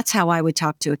 That's how I would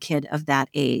talk to a kid of that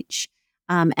age.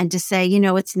 and to say,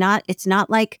 it's not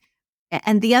like,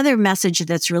 and the other message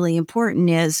that's really important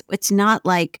is it's not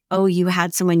like, oh, you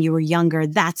had someone you were younger.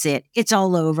 That's it. It's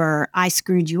all over. I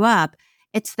screwed you up.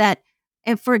 It's that,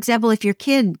 and for example, if your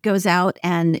kid goes out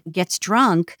and gets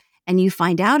drunk and you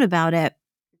find out about it,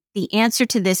 the answer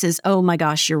to this is, oh my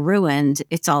gosh, you're ruined.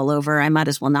 It's all over. I might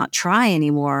as well not try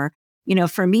anymore.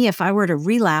 For me, if I were to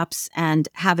relapse and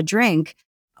have a drink,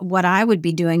 what I would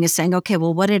be doing is saying, okay,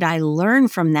 well, what did I learn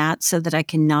from that so that I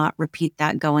cannot repeat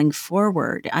that going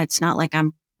forward? It's not like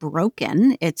I'm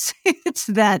broken. It's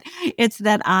that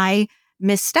I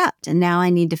misstepped and now I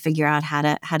need to figure out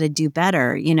how to do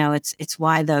better. It's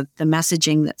why the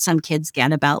messaging that some kids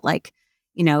get about, like,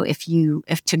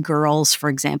 if to girls, for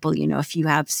example, if you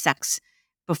have sex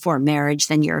before marriage,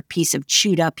 then you're a piece of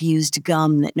chewed up used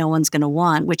gum that no one's going to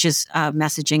want, which is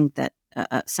messaging that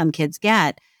some kids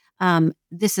get.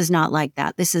 This is not like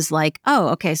that. This is like, oh,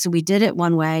 okay, so we did it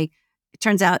one way. It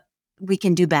turns out we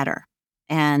can do better.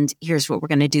 And here's what we're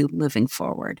going to do moving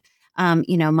forward. My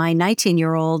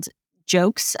 19-year-old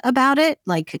jokes about it,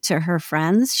 like to her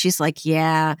friends. She's like,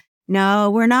 yeah, no,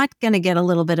 we're not going to get a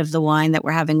little bit of the wine that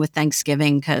we're having with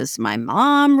Thanksgiving because my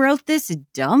mom wrote this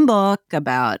dumb book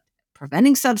about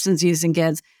preventing substance use in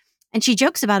kids. And she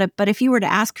jokes about it. But if you were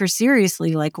to ask her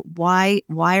seriously, like, why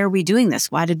are we doing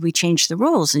this? Why did we change the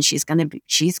rules? And she's going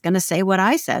to say what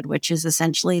I said, which is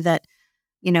essentially that,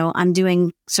 I'm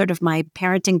doing sort of my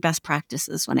parenting best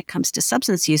practices when it comes to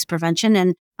substance use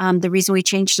prevention. And the reason we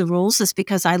changed the rules is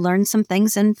because I learned some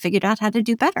things and figured out how to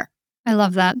do better. I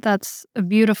love that. That's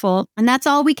beautiful. And that's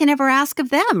all we can ever ask of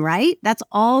them, right? That's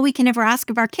all we can ever ask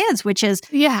of our kids, which is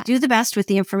do the best with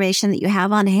the information that you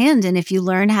have on hand. And if you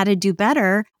learn how to do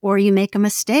better or you make a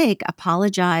mistake,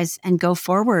 apologize and go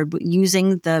forward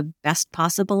using the best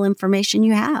possible information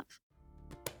you have.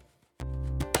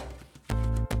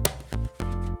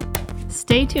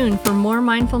 Stay tuned for more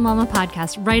Mindful Mama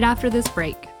podcast right after this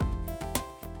break.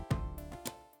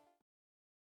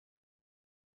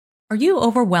 Are you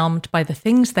overwhelmed by the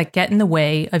things that get in the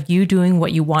way of you doing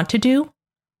what you want to do?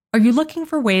 Are you looking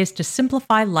for ways to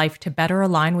simplify life to better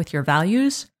align with your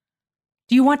values?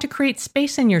 Do you want to create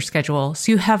space in your schedule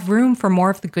so you have room for more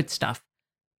of the good stuff?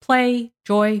 Play,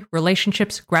 joy,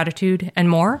 relationships, gratitude, and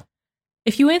more?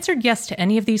 If you answered yes to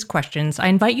any of these questions, I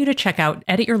invite you to check out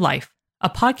Edit Your Life, a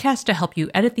podcast to help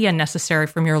you edit the unnecessary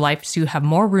from your life so you have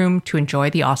more room to enjoy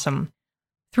the awesome.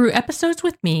 Through episodes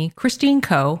with me, Christine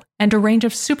Coe, and a range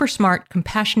of super smart,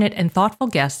 compassionate, and thoughtful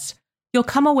guests, you'll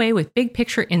come away with big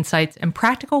picture insights and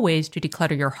practical ways to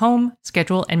declutter your home,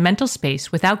 schedule, and mental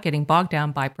space without getting bogged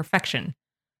down by perfection.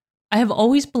 I have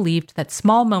always believed that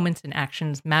small moments and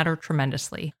actions matter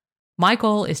tremendously. My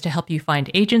goal is to help you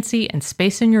find agency and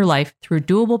space in your life through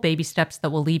doable baby steps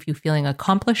that will leave you feeling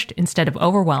accomplished instead of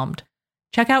overwhelmed.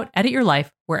 Check out Edit Your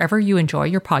Life wherever you enjoy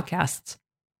your podcasts.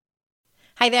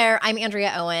 Hi there, I'm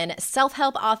Andrea Owen,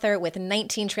 self-help author with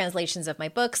 19 translations of my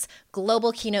books,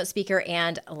 global keynote speaker,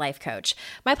 and life coach.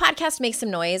 My podcast, Make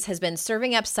Some Noise, has been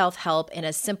serving up self-help in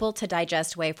a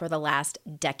simple-to-digest way for the last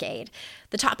decade.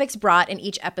 The topics brought in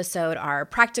each episode are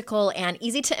practical and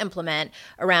easy to implement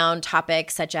around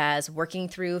topics such as working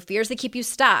through fears that keep you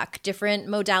stuck, different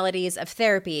modalities of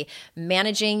therapy,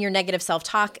 managing your negative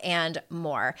self-talk, and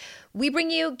more. We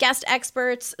bring you guest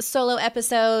experts, solo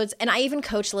episodes, and I even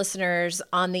coach listeners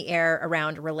on the air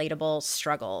around relatable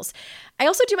struggles. I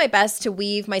also do my best to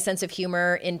weave my sense of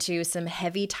humor into some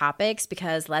heavy topics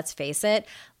because, let's face it,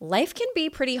 life can be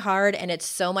pretty hard, and it's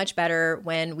so much better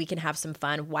when we can have some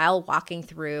fun while walking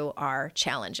through our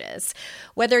challenges.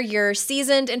 Whether you're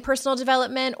seasoned in personal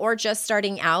development or just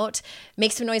starting out,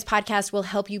 Make Some Noise podcast will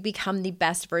help you become the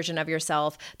best version of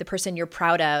yourself, the person you're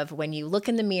proud of when you look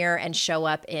in the mirror and show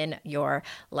up in your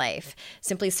life.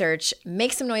 Simply search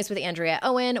Make Some Noise with Andrea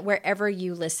Owen wherever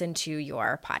you listen to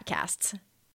your podcasts.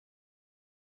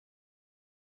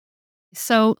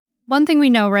 So one thing we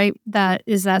know, right, that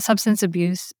is that substance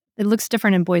abuse, it looks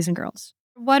different in boys and girls.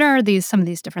 What are some of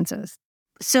these differences?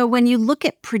 So when you look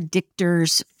at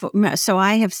predictors, so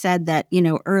I have said that,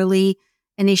 early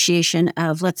initiation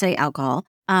of, let's say, alcohol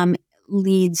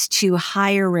leads to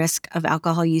higher risk of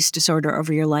alcohol use disorder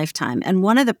over your lifetime. And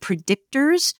one of the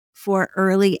predictors for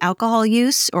early alcohol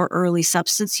use or early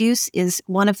substance use is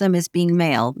one of them is being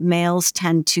male. Males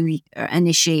tend to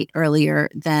initiate earlier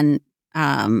than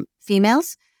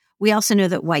females. We also know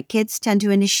that white kids tend to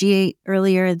initiate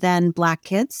earlier than Black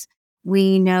kids.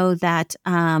 We know that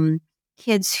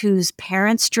kids whose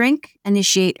parents drink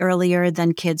initiate earlier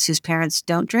than kids whose parents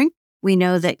don't drink. We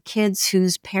know that kids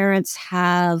whose parents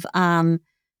have,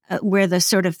 where the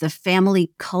sort of the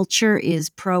family culture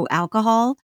is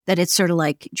pro-alcohol, that it's sort of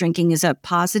like drinking is a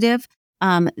positive,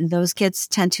 those kids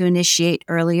tend to initiate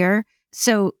earlier.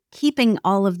 So keeping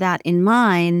all of that in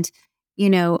mind,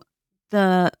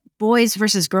 the boys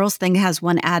versus girls thing has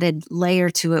one added layer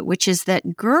to it, which is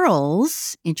that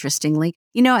girls, interestingly,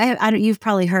 you've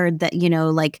probably heard that,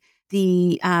 like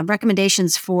the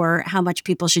recommendations for how much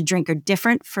people should drink are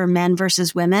different for men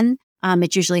versus women.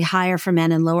 It's usually higher for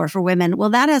men and lower for women.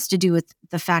 Well, that has to do with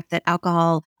the fact that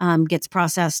alcohol gets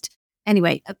processed.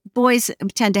 Anyway, boys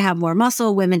tend to have more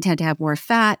muscle, women tend to have more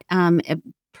fat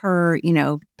per,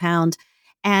 pound.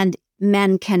 And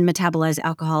men can metabolize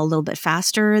alcohol a little bit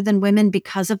faster than women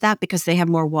because of that, because they have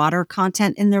more water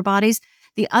content in their bodies.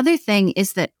 The other thing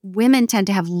is that women tend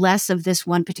to have less of this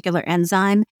one particular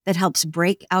enzyme that helps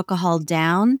break alcohol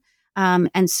down.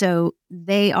 And so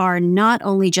they are not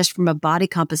only just from a body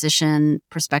composition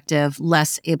perspective,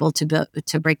 less able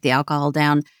to break the alcohol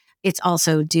down, it's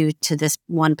also due to this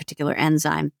one particular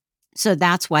enzyme. So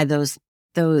that's why those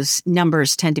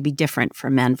numbers tend to be different for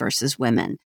men versus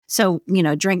women. So,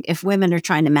 if women are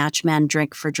trying to match men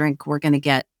drink for drink, we're going to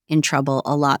get in trouble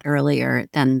a lot earlier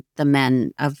than the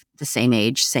men of the same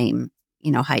age, same,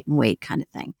 height and weight kind of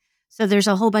thing. So there's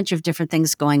a whole bunch of different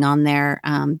things going on there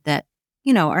that,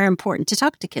 are important to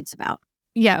talk to kids about.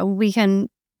 Yeah, we can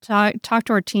talk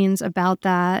to our teens about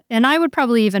that. And I would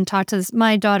probably even talk to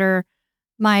my daughter.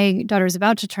 My daughter's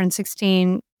about to turn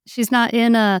 16. She's not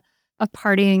in a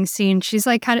partying scene. She's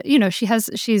like kind of,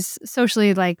 she's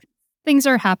socially like, things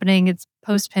are happening. It's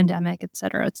post-pandemic, et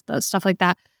cetera. It's the stuff like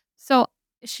that. So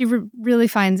she really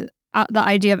finds the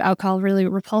idea of alcohol really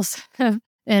repulsive,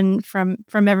 and from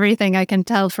everything I can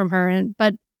tell from her.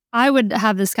 But I would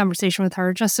have this conversation with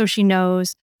her just so she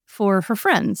knows for her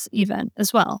friends, even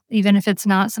as well, even if it's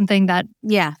not something that.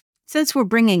 Yeah. Since we're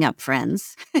bringing up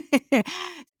friends,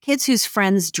 kids whose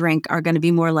friends drink are going to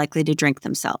be more likely to drink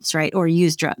themselves, right? Or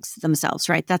use drugs themselves,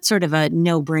 right? That's sort of a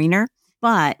no-brainer.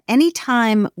 But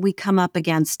anytime we come up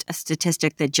against a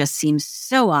statistic that just seems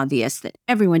so obvious that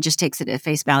everyone just takes it at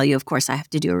face value, of course, I have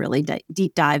to do a really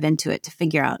deep dive into it to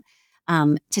figure out,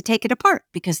 to take it apart,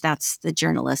 because that's the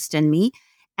journalist in me.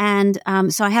 And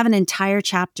so I have an entire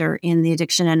chapter in the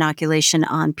addiction inoculation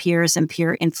on peers and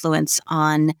peer influence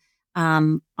on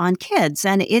kids.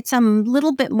 And it's a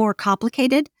little bit more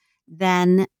complicated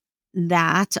than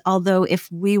that. Although if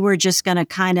we were just going to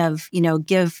kind of,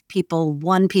 give people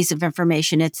one piece of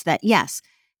information, it's that, yes,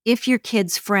 if your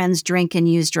kid's friends drink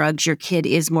and use drugs, your kid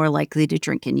is more likely to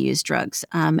drink and use drugs.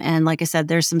 And like I said,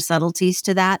 there's some subtleties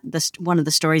to that. One of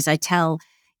the stories I tell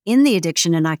in the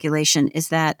addiction inoculation is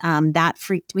that that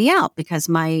freaked me out, because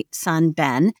my son,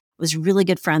 Ben, was really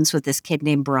good friends with this kid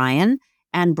named Brian.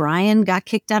 And Brian got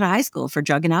kicked out of high school for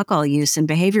drug and alcohol use and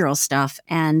behavioral stuff.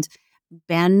 And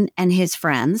Ben and his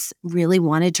friends really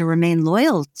wanted to remain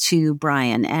loyal to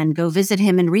Brian and go visit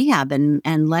him in rehab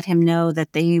and let him know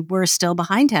that they were still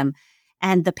behind him.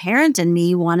 And the parent in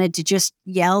me wanted to just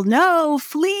yell, no,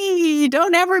 flee,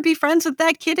 don't ever be friends with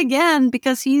that kid again,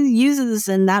 because he uses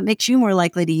and that makes you more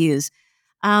likely to use.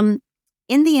 In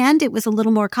the end, it was a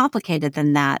little more complicated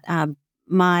than that.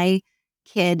 My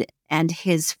kid and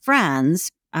his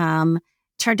friends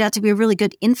turned out to be a really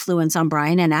good influence on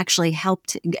Brian and actually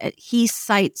helped. He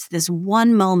cites this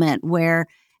one moment where,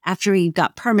 after he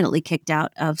got permanently kicked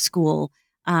out of school,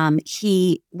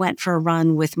 he went for a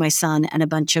run with my son and a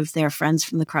bunch of their friends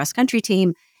from the cross country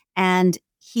team. And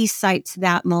he cites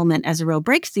that moment as a real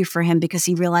breakthrough for him, because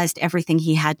he realized everything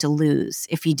he had to lose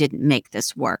if he didn't make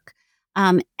this work.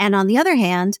 And on the other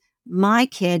hand, my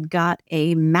kid got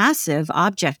a massive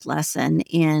object lesson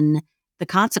in the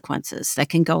consequences that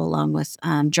can go along with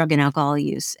drug and alcohol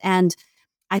use. And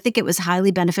I think it was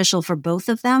highly beneficial for both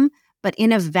of them. But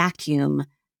in a vacuum,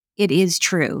 it is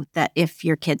true that if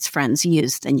your kid's friends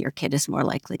use, then your kid is more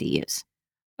likely to use.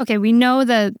 Okay, we know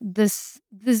that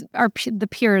the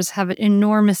peers have an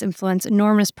enormous influence,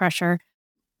 enormous pressure.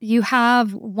 You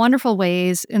have wonderful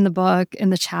ways in the book, in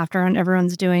the chapter, and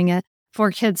everyone's doing it, for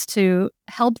kids to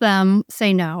help them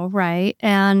say no, right?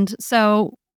 And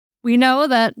so we know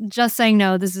that just saying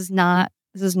no, this is not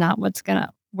what's going to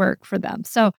work for them.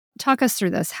 So talk us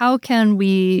through this. How can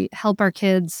we help our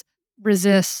kids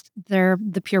resist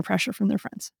the peer pressure from their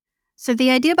friends? So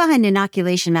the idea behind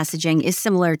inoculation messaging is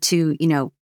similar to,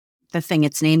 the thing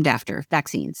it's named after,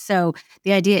 vaccines. So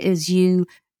the idea is you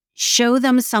show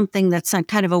them something that's a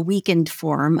kind of a weakened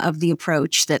form of the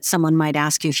approach that someone might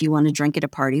ask you if you want to drink at a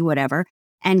party, whatever,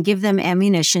 and give them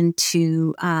ammunition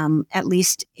to, at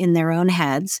least in their own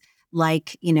heads,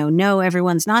 like, no,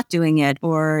 everyone's not doing it,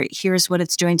 or here's what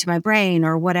it's doing to my brain,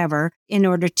 or whatever, in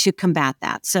order to combat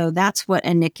that. So that's what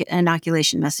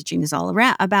inoculation messaging is all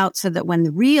about, so that when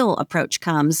the real approach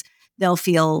comes, they'll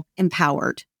feel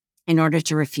empowered. in order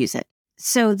to refuse it.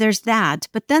 So there's that.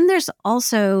 But then there's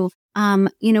also,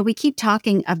 we keep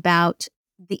talking about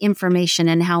the information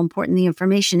and how important the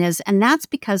information is. And that's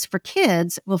because for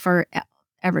kids, well, for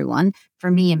everyone,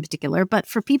 for me in particular, but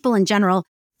for people in general,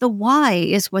 the why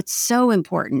is what's so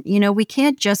important. We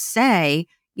can't just say,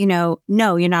 no,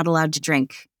 you're not allowed to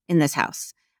drink in this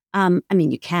house.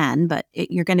 You can, but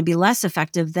you're going to be less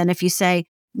effective than if you say,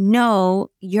 no,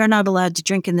 you're not allowed to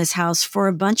drink in this house for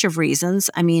a bunch of reasons.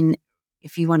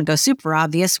 If you want to go super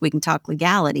obvious, we can talk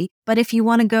legality. But if you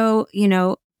want to go,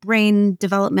 brain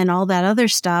development, all that other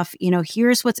stuff,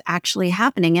 here's what's actually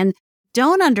happening. And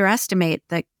don't underestimate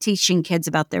the teaching kids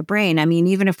about their brain.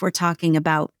 Even if we're talking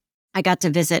about, I got to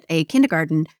visit a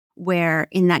kindergarten where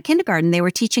in that kindergarten, they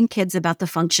were teaching kids about the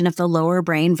function of the lower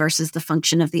brain versus the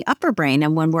function of the upper brain.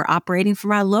 And when we're operating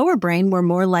from our lower brain, we're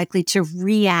more likely to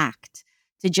react,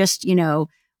 to just,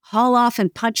 haul off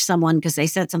and punch someone because they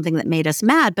said something that made us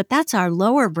mad. But that's our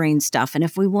lower brain stuff. And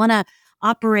if we want to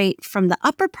operate from the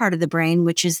upper part of the brain,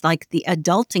 which is like the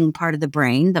adulting part of the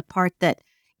brain, the part that,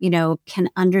 can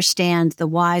understand the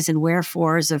whys and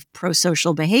wherefores of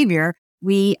pro-social behavior,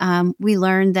 we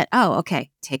learned that, okay,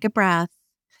 take a breath,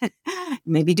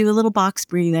 maybe do a little box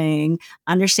breathing,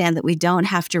 understand that we don't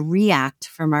have to react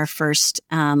from our first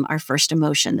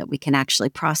emotion, that we can actually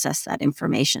process that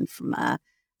information from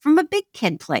a big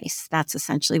kid place. That's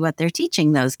essentially what they're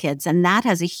teaching those kids. And that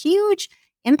has a huge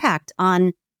impact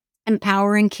on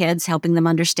empowering kids, helping them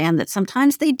understand that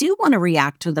sometimes they do want to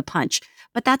react with a punch,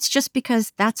 but that's just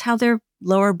because that's how their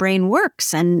lower brain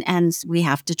works. And we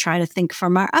have to try to think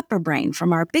from our upper brain,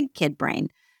 from our big kid brain.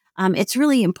 It's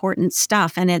really important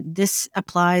stuff. And this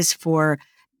applies for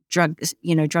drug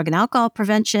and alcohol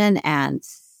prevention and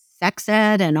sex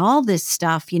ed and all this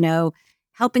stuff,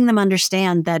 helping them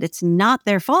understand that it's not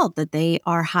their fault that they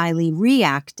are highly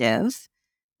reactive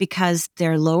because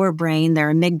their lower brain,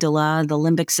 their amygdala, the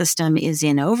limbic system is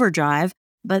in overdrive,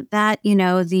 but that,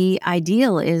 the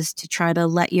ideal is to try to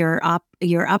let your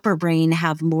upper brain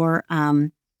have more,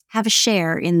 have a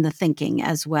share in the thinking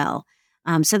as well.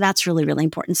 So that's really, really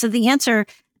important. So the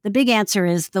big answer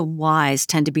is the whys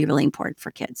tend to be really important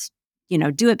for kids.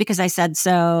 Do it because I said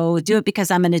so, do it because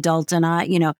I'm an adult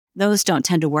and those don't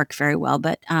tend to work very well,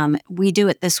 but we do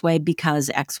it this way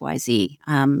because X, Y, Z.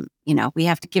 We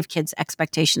have to give kids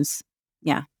expectations.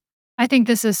 Yeah. I think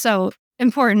this is so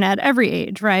important at every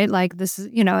age, right? Like this is,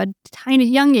 at tiny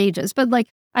young ages, but like,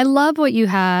 I love what you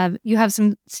have. You have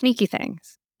some sneaky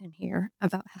things in here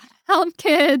about how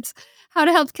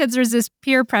to help kids resist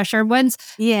peer pressure.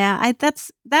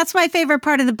 That's my favorite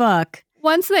part of the book.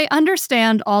 Once they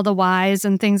understand all the whys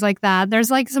and things like that,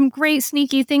 there's like some great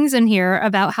sneaky things in here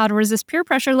about how to resist peer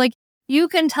pressure. Like you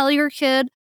can tell your kid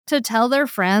to tell their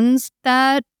friends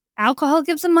that alcohol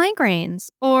gives them migraines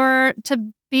or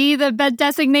to be the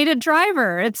designated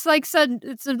driver. It's like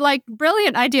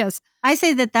brilliant ideas. I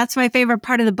say that that's my favorite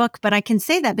part of the book, but I can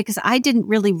say that because I didn't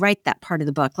really write that part of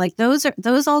the book. Like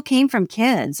those all came from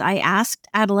kids. I asked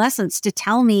adolescents to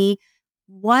tell me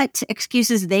what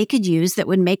excuses they could use that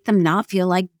would make them not feel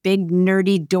like big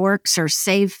nerdy dorks or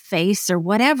save face or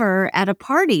whatever at a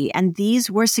party. And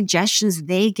these were suggestions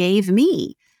they gave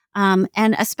me.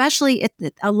 And especially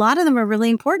a lot of them are really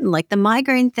important, like the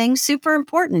migraine thing, super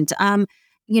important. I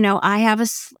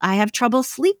have trouble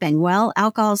sleeping. Well,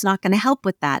 alcohol is not going to help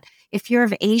with that. If you're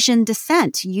of Asian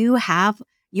descent, you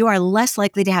are less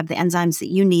likely to have the enzymes that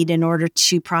you need in order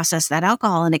to process that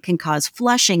alcohol, and it can cause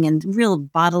flushing and real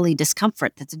bodily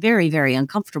discomfort that's very, very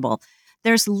uncomfortable.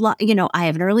 There's, I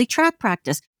have an early track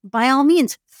practice. By all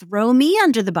means, throw me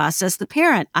under the bus as the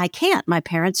parent. I can't. My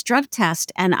parents drug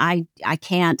test and I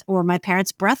can't, or my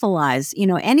parents breathalyze.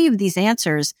 Any of these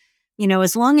answers,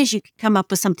 as long as you can come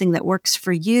up with something that works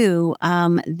for you,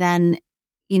 then,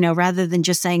 rather than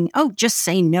just saying, oh, just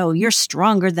say no, you're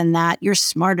stronger than that, you're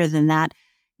smarter than that.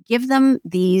 Give them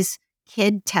these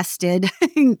kid-tested,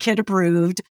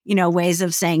 kid-approved, ways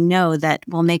of saying no that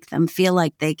will make them feel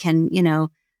like they can,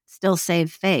 still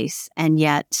save face and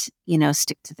yet,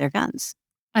 stick to their guns.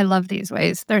 I love these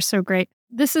ways. They're so great.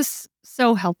 This is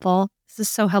so helpful.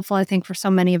 I think, for so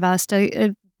many of us,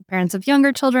 to parents of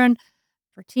younger children,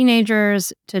 for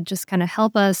teenagers, to just kind of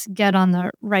help us get on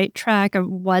the right track of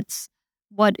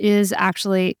what is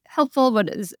actually helpful, what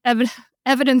is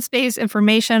evidence-based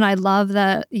information. I love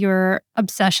your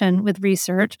obsession with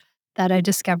research that I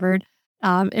discovered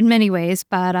in many ways.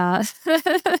 But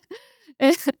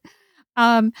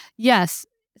yes,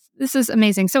 this is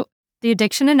amazing. So the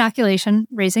addiction inoculation,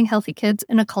 raising healthy kids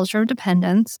in a culture of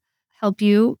dependence, help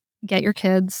you get your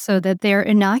kids so that they're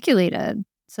inoculated,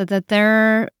 so that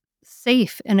they're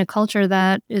safe in a culture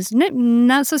that is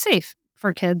not so safe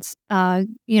for kids.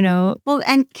 Well,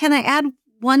 and can I add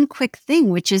one quick thing,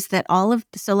 which is that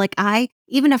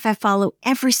even if I follow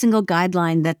every single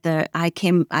guideline that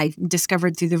I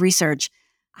discovered through the research,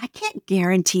 I can't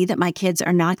guarantee that my kids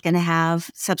are not going to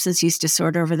have substance use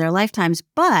disorder over their lifetimes.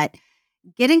 But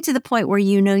getting to the point where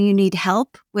you need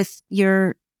help with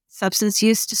your substance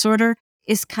use disorder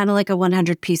is kind of like a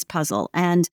 100-piece puzzle.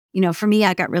 And, for me,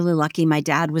 I got really lucky. My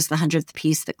dad was the 100th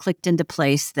piece that clicked into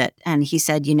place and he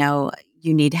said, you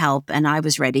need help. And I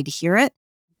was ready to hear it.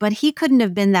 But he couldn't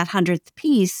have been that 100th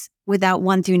piece without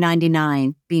 1 through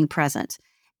 99 being present.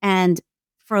 And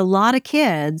for a lot of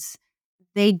kids,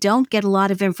 they don't get a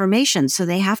lot of information. So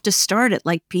they have to start at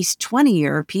like piece 20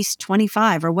 or piece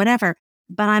 25 or whatever.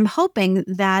 But I'm hoping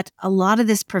that a lot of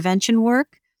this prevention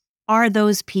work are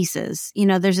those pieces.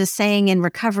 There's a saying in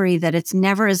recovery that it's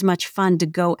never as much fun to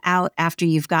go out after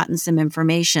you've gotten some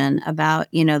information about,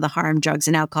 the harm drugs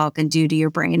and alcohol can do to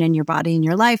your brain and your body and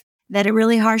your life, that it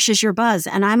really harshes your buzz.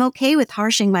 And I'm okay with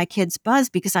harshing my kids' buzz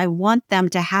because I want them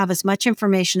to have as much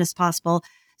information as possible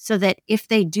so that if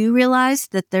they do realize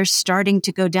that they're starting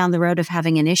to go down the road of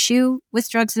having an issue with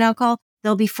drugs and alcohol,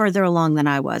 they'll be further along than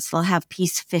I was. They'll have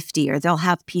piece 50 or they'll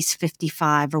have piece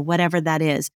 55 or whatever that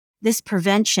is. This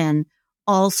prevention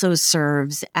also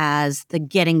serves as the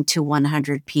getting to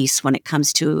 100 piece when it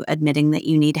comes to admitting that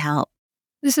you need help.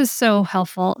 This is so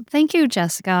helpful. Thank you,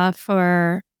 Jessica,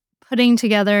 for putting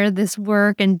together this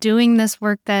work and doing this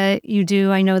work that you do.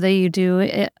 I know that you do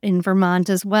it in Vermont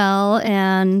as well.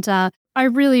 And I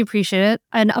really appreciate it.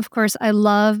 And of course, I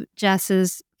love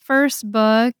Jess's first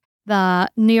book, the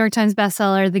New York Times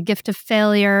bestseller, The Gift of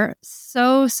Failure.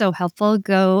 So helpful.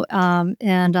 Go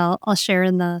and I'll share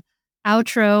in the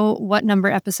outro what number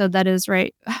episode that is,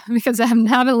 right? Because I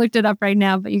haven't looked it up right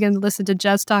now, but you can listen to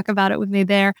Jess talk about it with me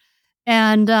there.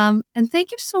 And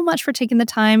thank you so much for taking the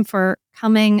time for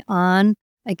coming on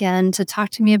again to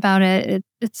talk to me about it.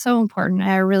 It's so important.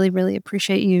 I really, really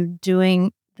appreciate you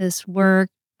doing this work.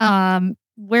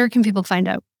 Where can people find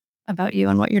out about you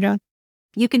and what you're doing?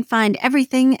 You can find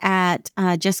everything at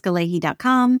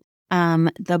jessicalahey.com.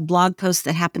 The blog post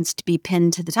that happens to be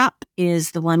pinned to the top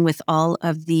is the one with all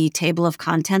of the table of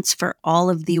contents for all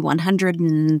of the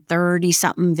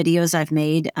 130-something videos I've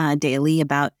made daily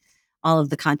about all of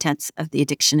the contents of the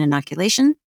addiction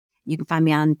inoculation. You can find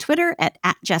me on Twitter at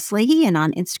Jess Lahey and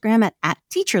on Instagram at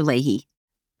Teacher Lahey.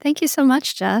 Thank you so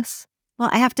much, Jess. Well,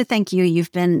 I have to thank you.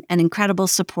 You've been an incredible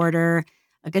supporter,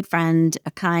 a good friend,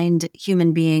 a kind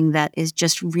human being that is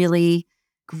just really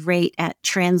great at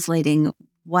translating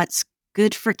what's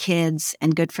good for kids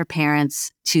and good for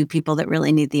parents to people that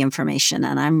really need the information.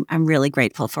 And I'm really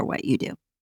grateful for what you do.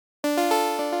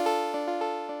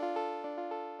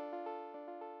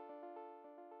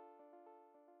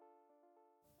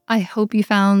 I hope you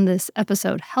found this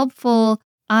episode helpful.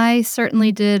 I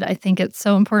certainly did. I think it's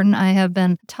so important. I have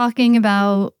been talking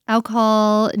about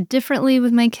alcohol differently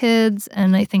with my kids,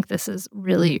 and I think this is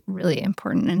really, really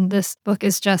important. And this book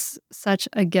is just such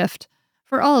a gift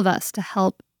for all of us to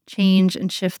help change and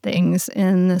shift things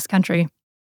in this country.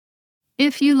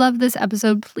 If you love this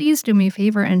episode, please do me a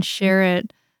favor and share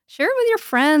it. Share it with your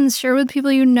friends, share it with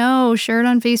people you know, share it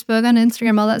on Facebook, on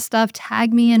Instagram, all that stuff.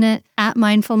 Tag me in it at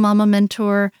Mindful Mama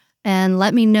Mentor and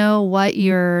let me know what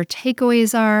your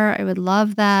takeaways are. I would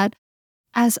love that.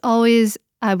 As always,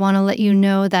 I want to let you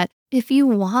know that if you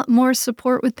want more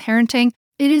support with parenting,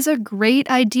 it is a great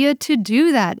idea to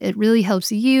do that. It really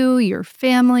helps you, your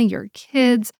family, your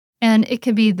kids, and it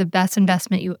could be the best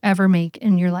investment you ever make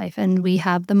in your life. And we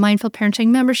have the Mindful Parenting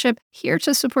membership here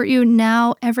to support you.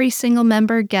 Now, every single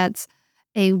member gets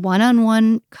a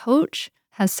one-on-one coach,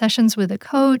 has sessions with a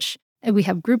coach, and we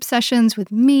have group sessions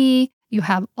with me. You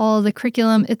have all the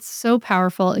curriculum. It's so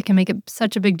powerful. It can make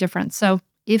such a big difference. So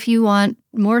if you want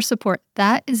more support,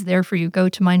 that is there for you. Go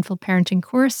to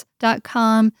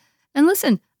mindfulparentingcourse.com. And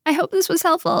listen, I hope this was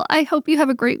helpful. I hope you have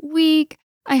a great week.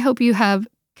 I hope you have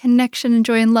connection and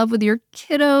joy and love with your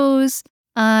kiddos.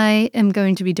 I am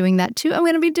going to be doing that too. I'm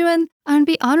going to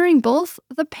be honoring both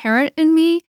the parent in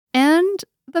me and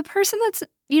the person that's,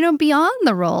 beyond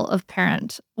the role of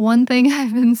parent. One thing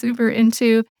I've been super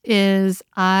into is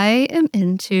I am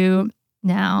into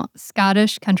now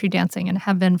Scottish country dancing and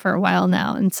have been for a while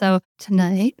now. And so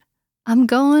tonight I'm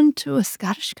going to a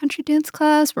Scottish country dance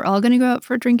class. We're all going to go out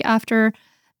for a drink after.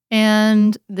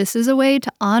 And this is a way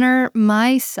to honor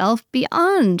myself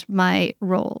beyond my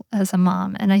role as a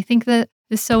mom. And I think that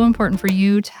it's so important for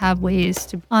you to have ways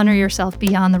to honor yourself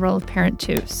beyond the role of parent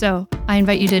too. So I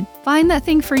invite you to find that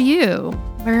thing for you,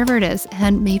 wherever it is.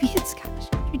 And maybe it's Scottish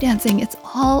country dancing. It's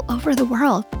all over the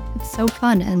world. It's so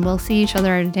fun. And we'll see each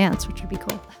other at a dance, which would be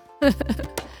cool.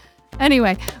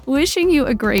 Anyway, wishing you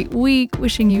a great week,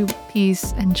 wishing you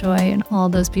peace and joy and all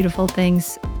those beautiful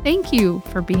things. Thank you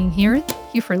for being here.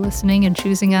 Thank you for listening and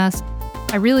choosing us.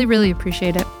 I really, really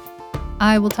appreciate it.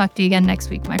 I will talk to you again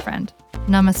next week, my friend.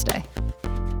 Namaste.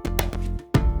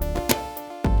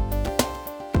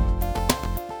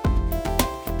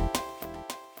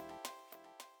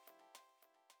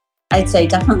 I'd say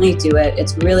definitely do it.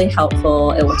 It's really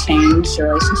helpful. It will change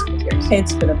your relationship with your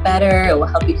kids for the better. It will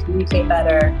help you communicate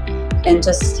better. And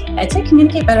just, I'd say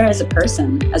communicate better as a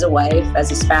person, as a wife,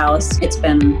 as a spouse. It's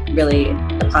been really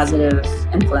a positive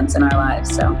influence in our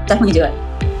lives. So definitely do it.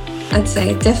 I'd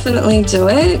say definitely do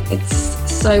it.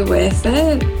 It's so worth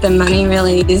it. The money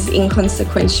really is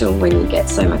inconsequential when you get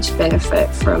so much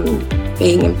benefit from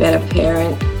being a better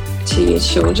parent to your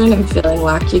children and feeling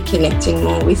like you're connecting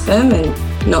more with them and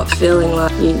not feeling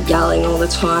like you're yelling all the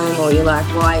time or you're like,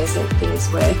 why isn't things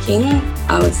working?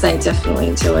 I would say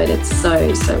definitely do it. It's so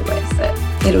worth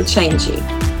it. It'll change you.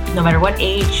 No matter what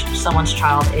age someone's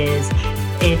child is,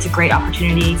 it's a great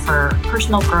opportunity for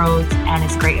personal growth and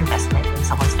it's a great investment in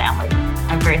someone's family.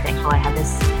 I'm very thankful I had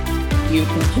this. You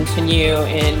can continue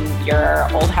in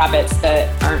your old habits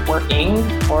that aren't working,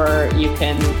 or you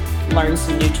can learn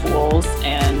some new tools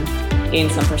and gain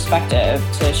some perspective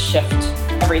to shift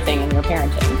everything in your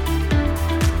parenting.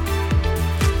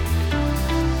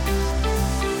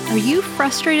 Are you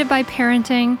frustrated by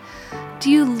parenting? Do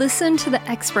you listen to the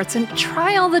experts and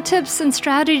try all the tips and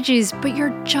strategies, but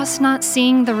you're just not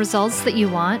seeing the results that you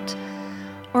want?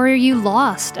 Or are you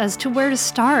lost as to where to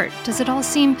start? Does it all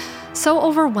seem so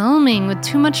overwhelming with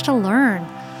too much to learn?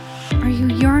 Are you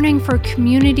yearning for a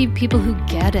community of people who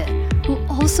get it, who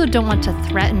also don't want to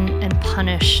threaten and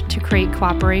punish to create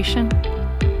cooperation?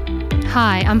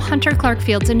 Hi, I'm Hunter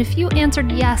Clark-Fields, and if you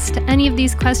answered yes to any of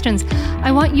these questions,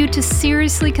 I want you to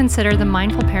seriously consider the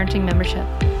Mindful Parenting membership.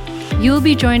 You'll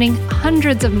be joining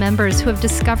hundreds of members who have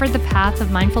discovered the path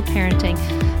of mindful parenting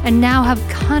and now have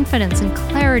confidence and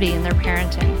clarity in their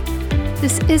parenting.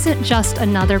 This isn't just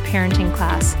another parenting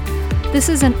class. This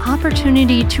is an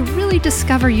opportunity to really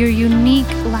discover your unique,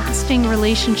 lasting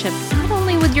relationship, not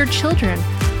only with your children,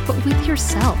 but with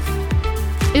yourself.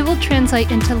 It will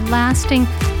translate into lasting,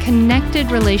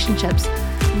 connected relationships,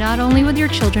 not only with your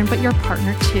children, but your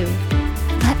partner too.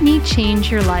 Let me change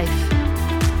your life.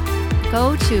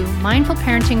 Go to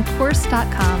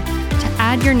mindfulparentingcourse.com to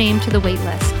add your name to the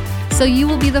waitlist, so you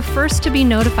will be the first to be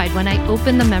notified when I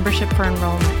open the membership for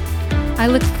enrollment. I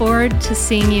look forward to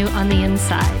seeing you on the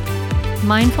inside.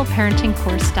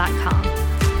 mindfulparentingcourse.com.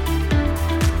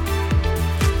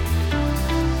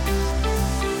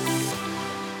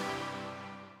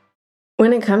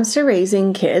 When it comes to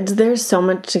raising kids, there's so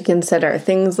much to consider.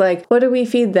 Things like, what do we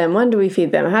feed them? When do we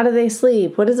feed them? How do they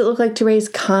sleep? What does it look like to raise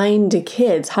kind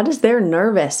kids? How does their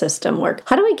nervous system work?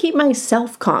 How do I keep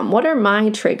myself calm? What are my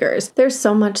triggers? There's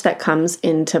so much that comes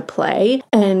into play,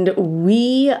 and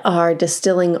we are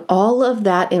distilling all of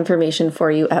that information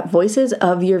for you at Voices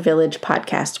of Your Village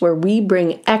podcast, where we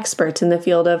bring experts in the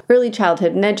field of early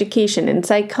childhood and education and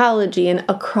psychology and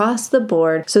across the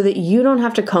board so that you don't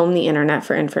have to comb the internet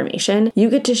for information. You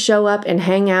get to show up and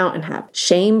hang out and have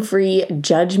shame-free,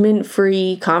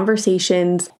 judgment-free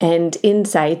conversations and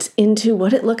insights into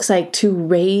what it looks like to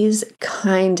raise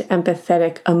kind,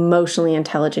 empathetic, emotionally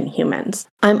intelligent humans.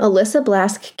 I'm Alyssa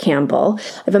Blask Campbell.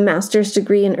 I have a master's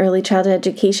degree in early childhood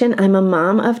education. I'm a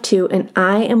mom of 2, and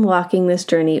I am walking this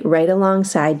journey right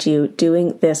alongside you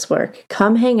doing this work.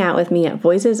 Come hang out with me at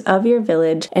Voices of Your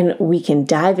Village, and we can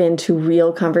dive into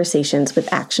real conversations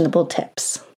with actionable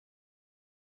tips.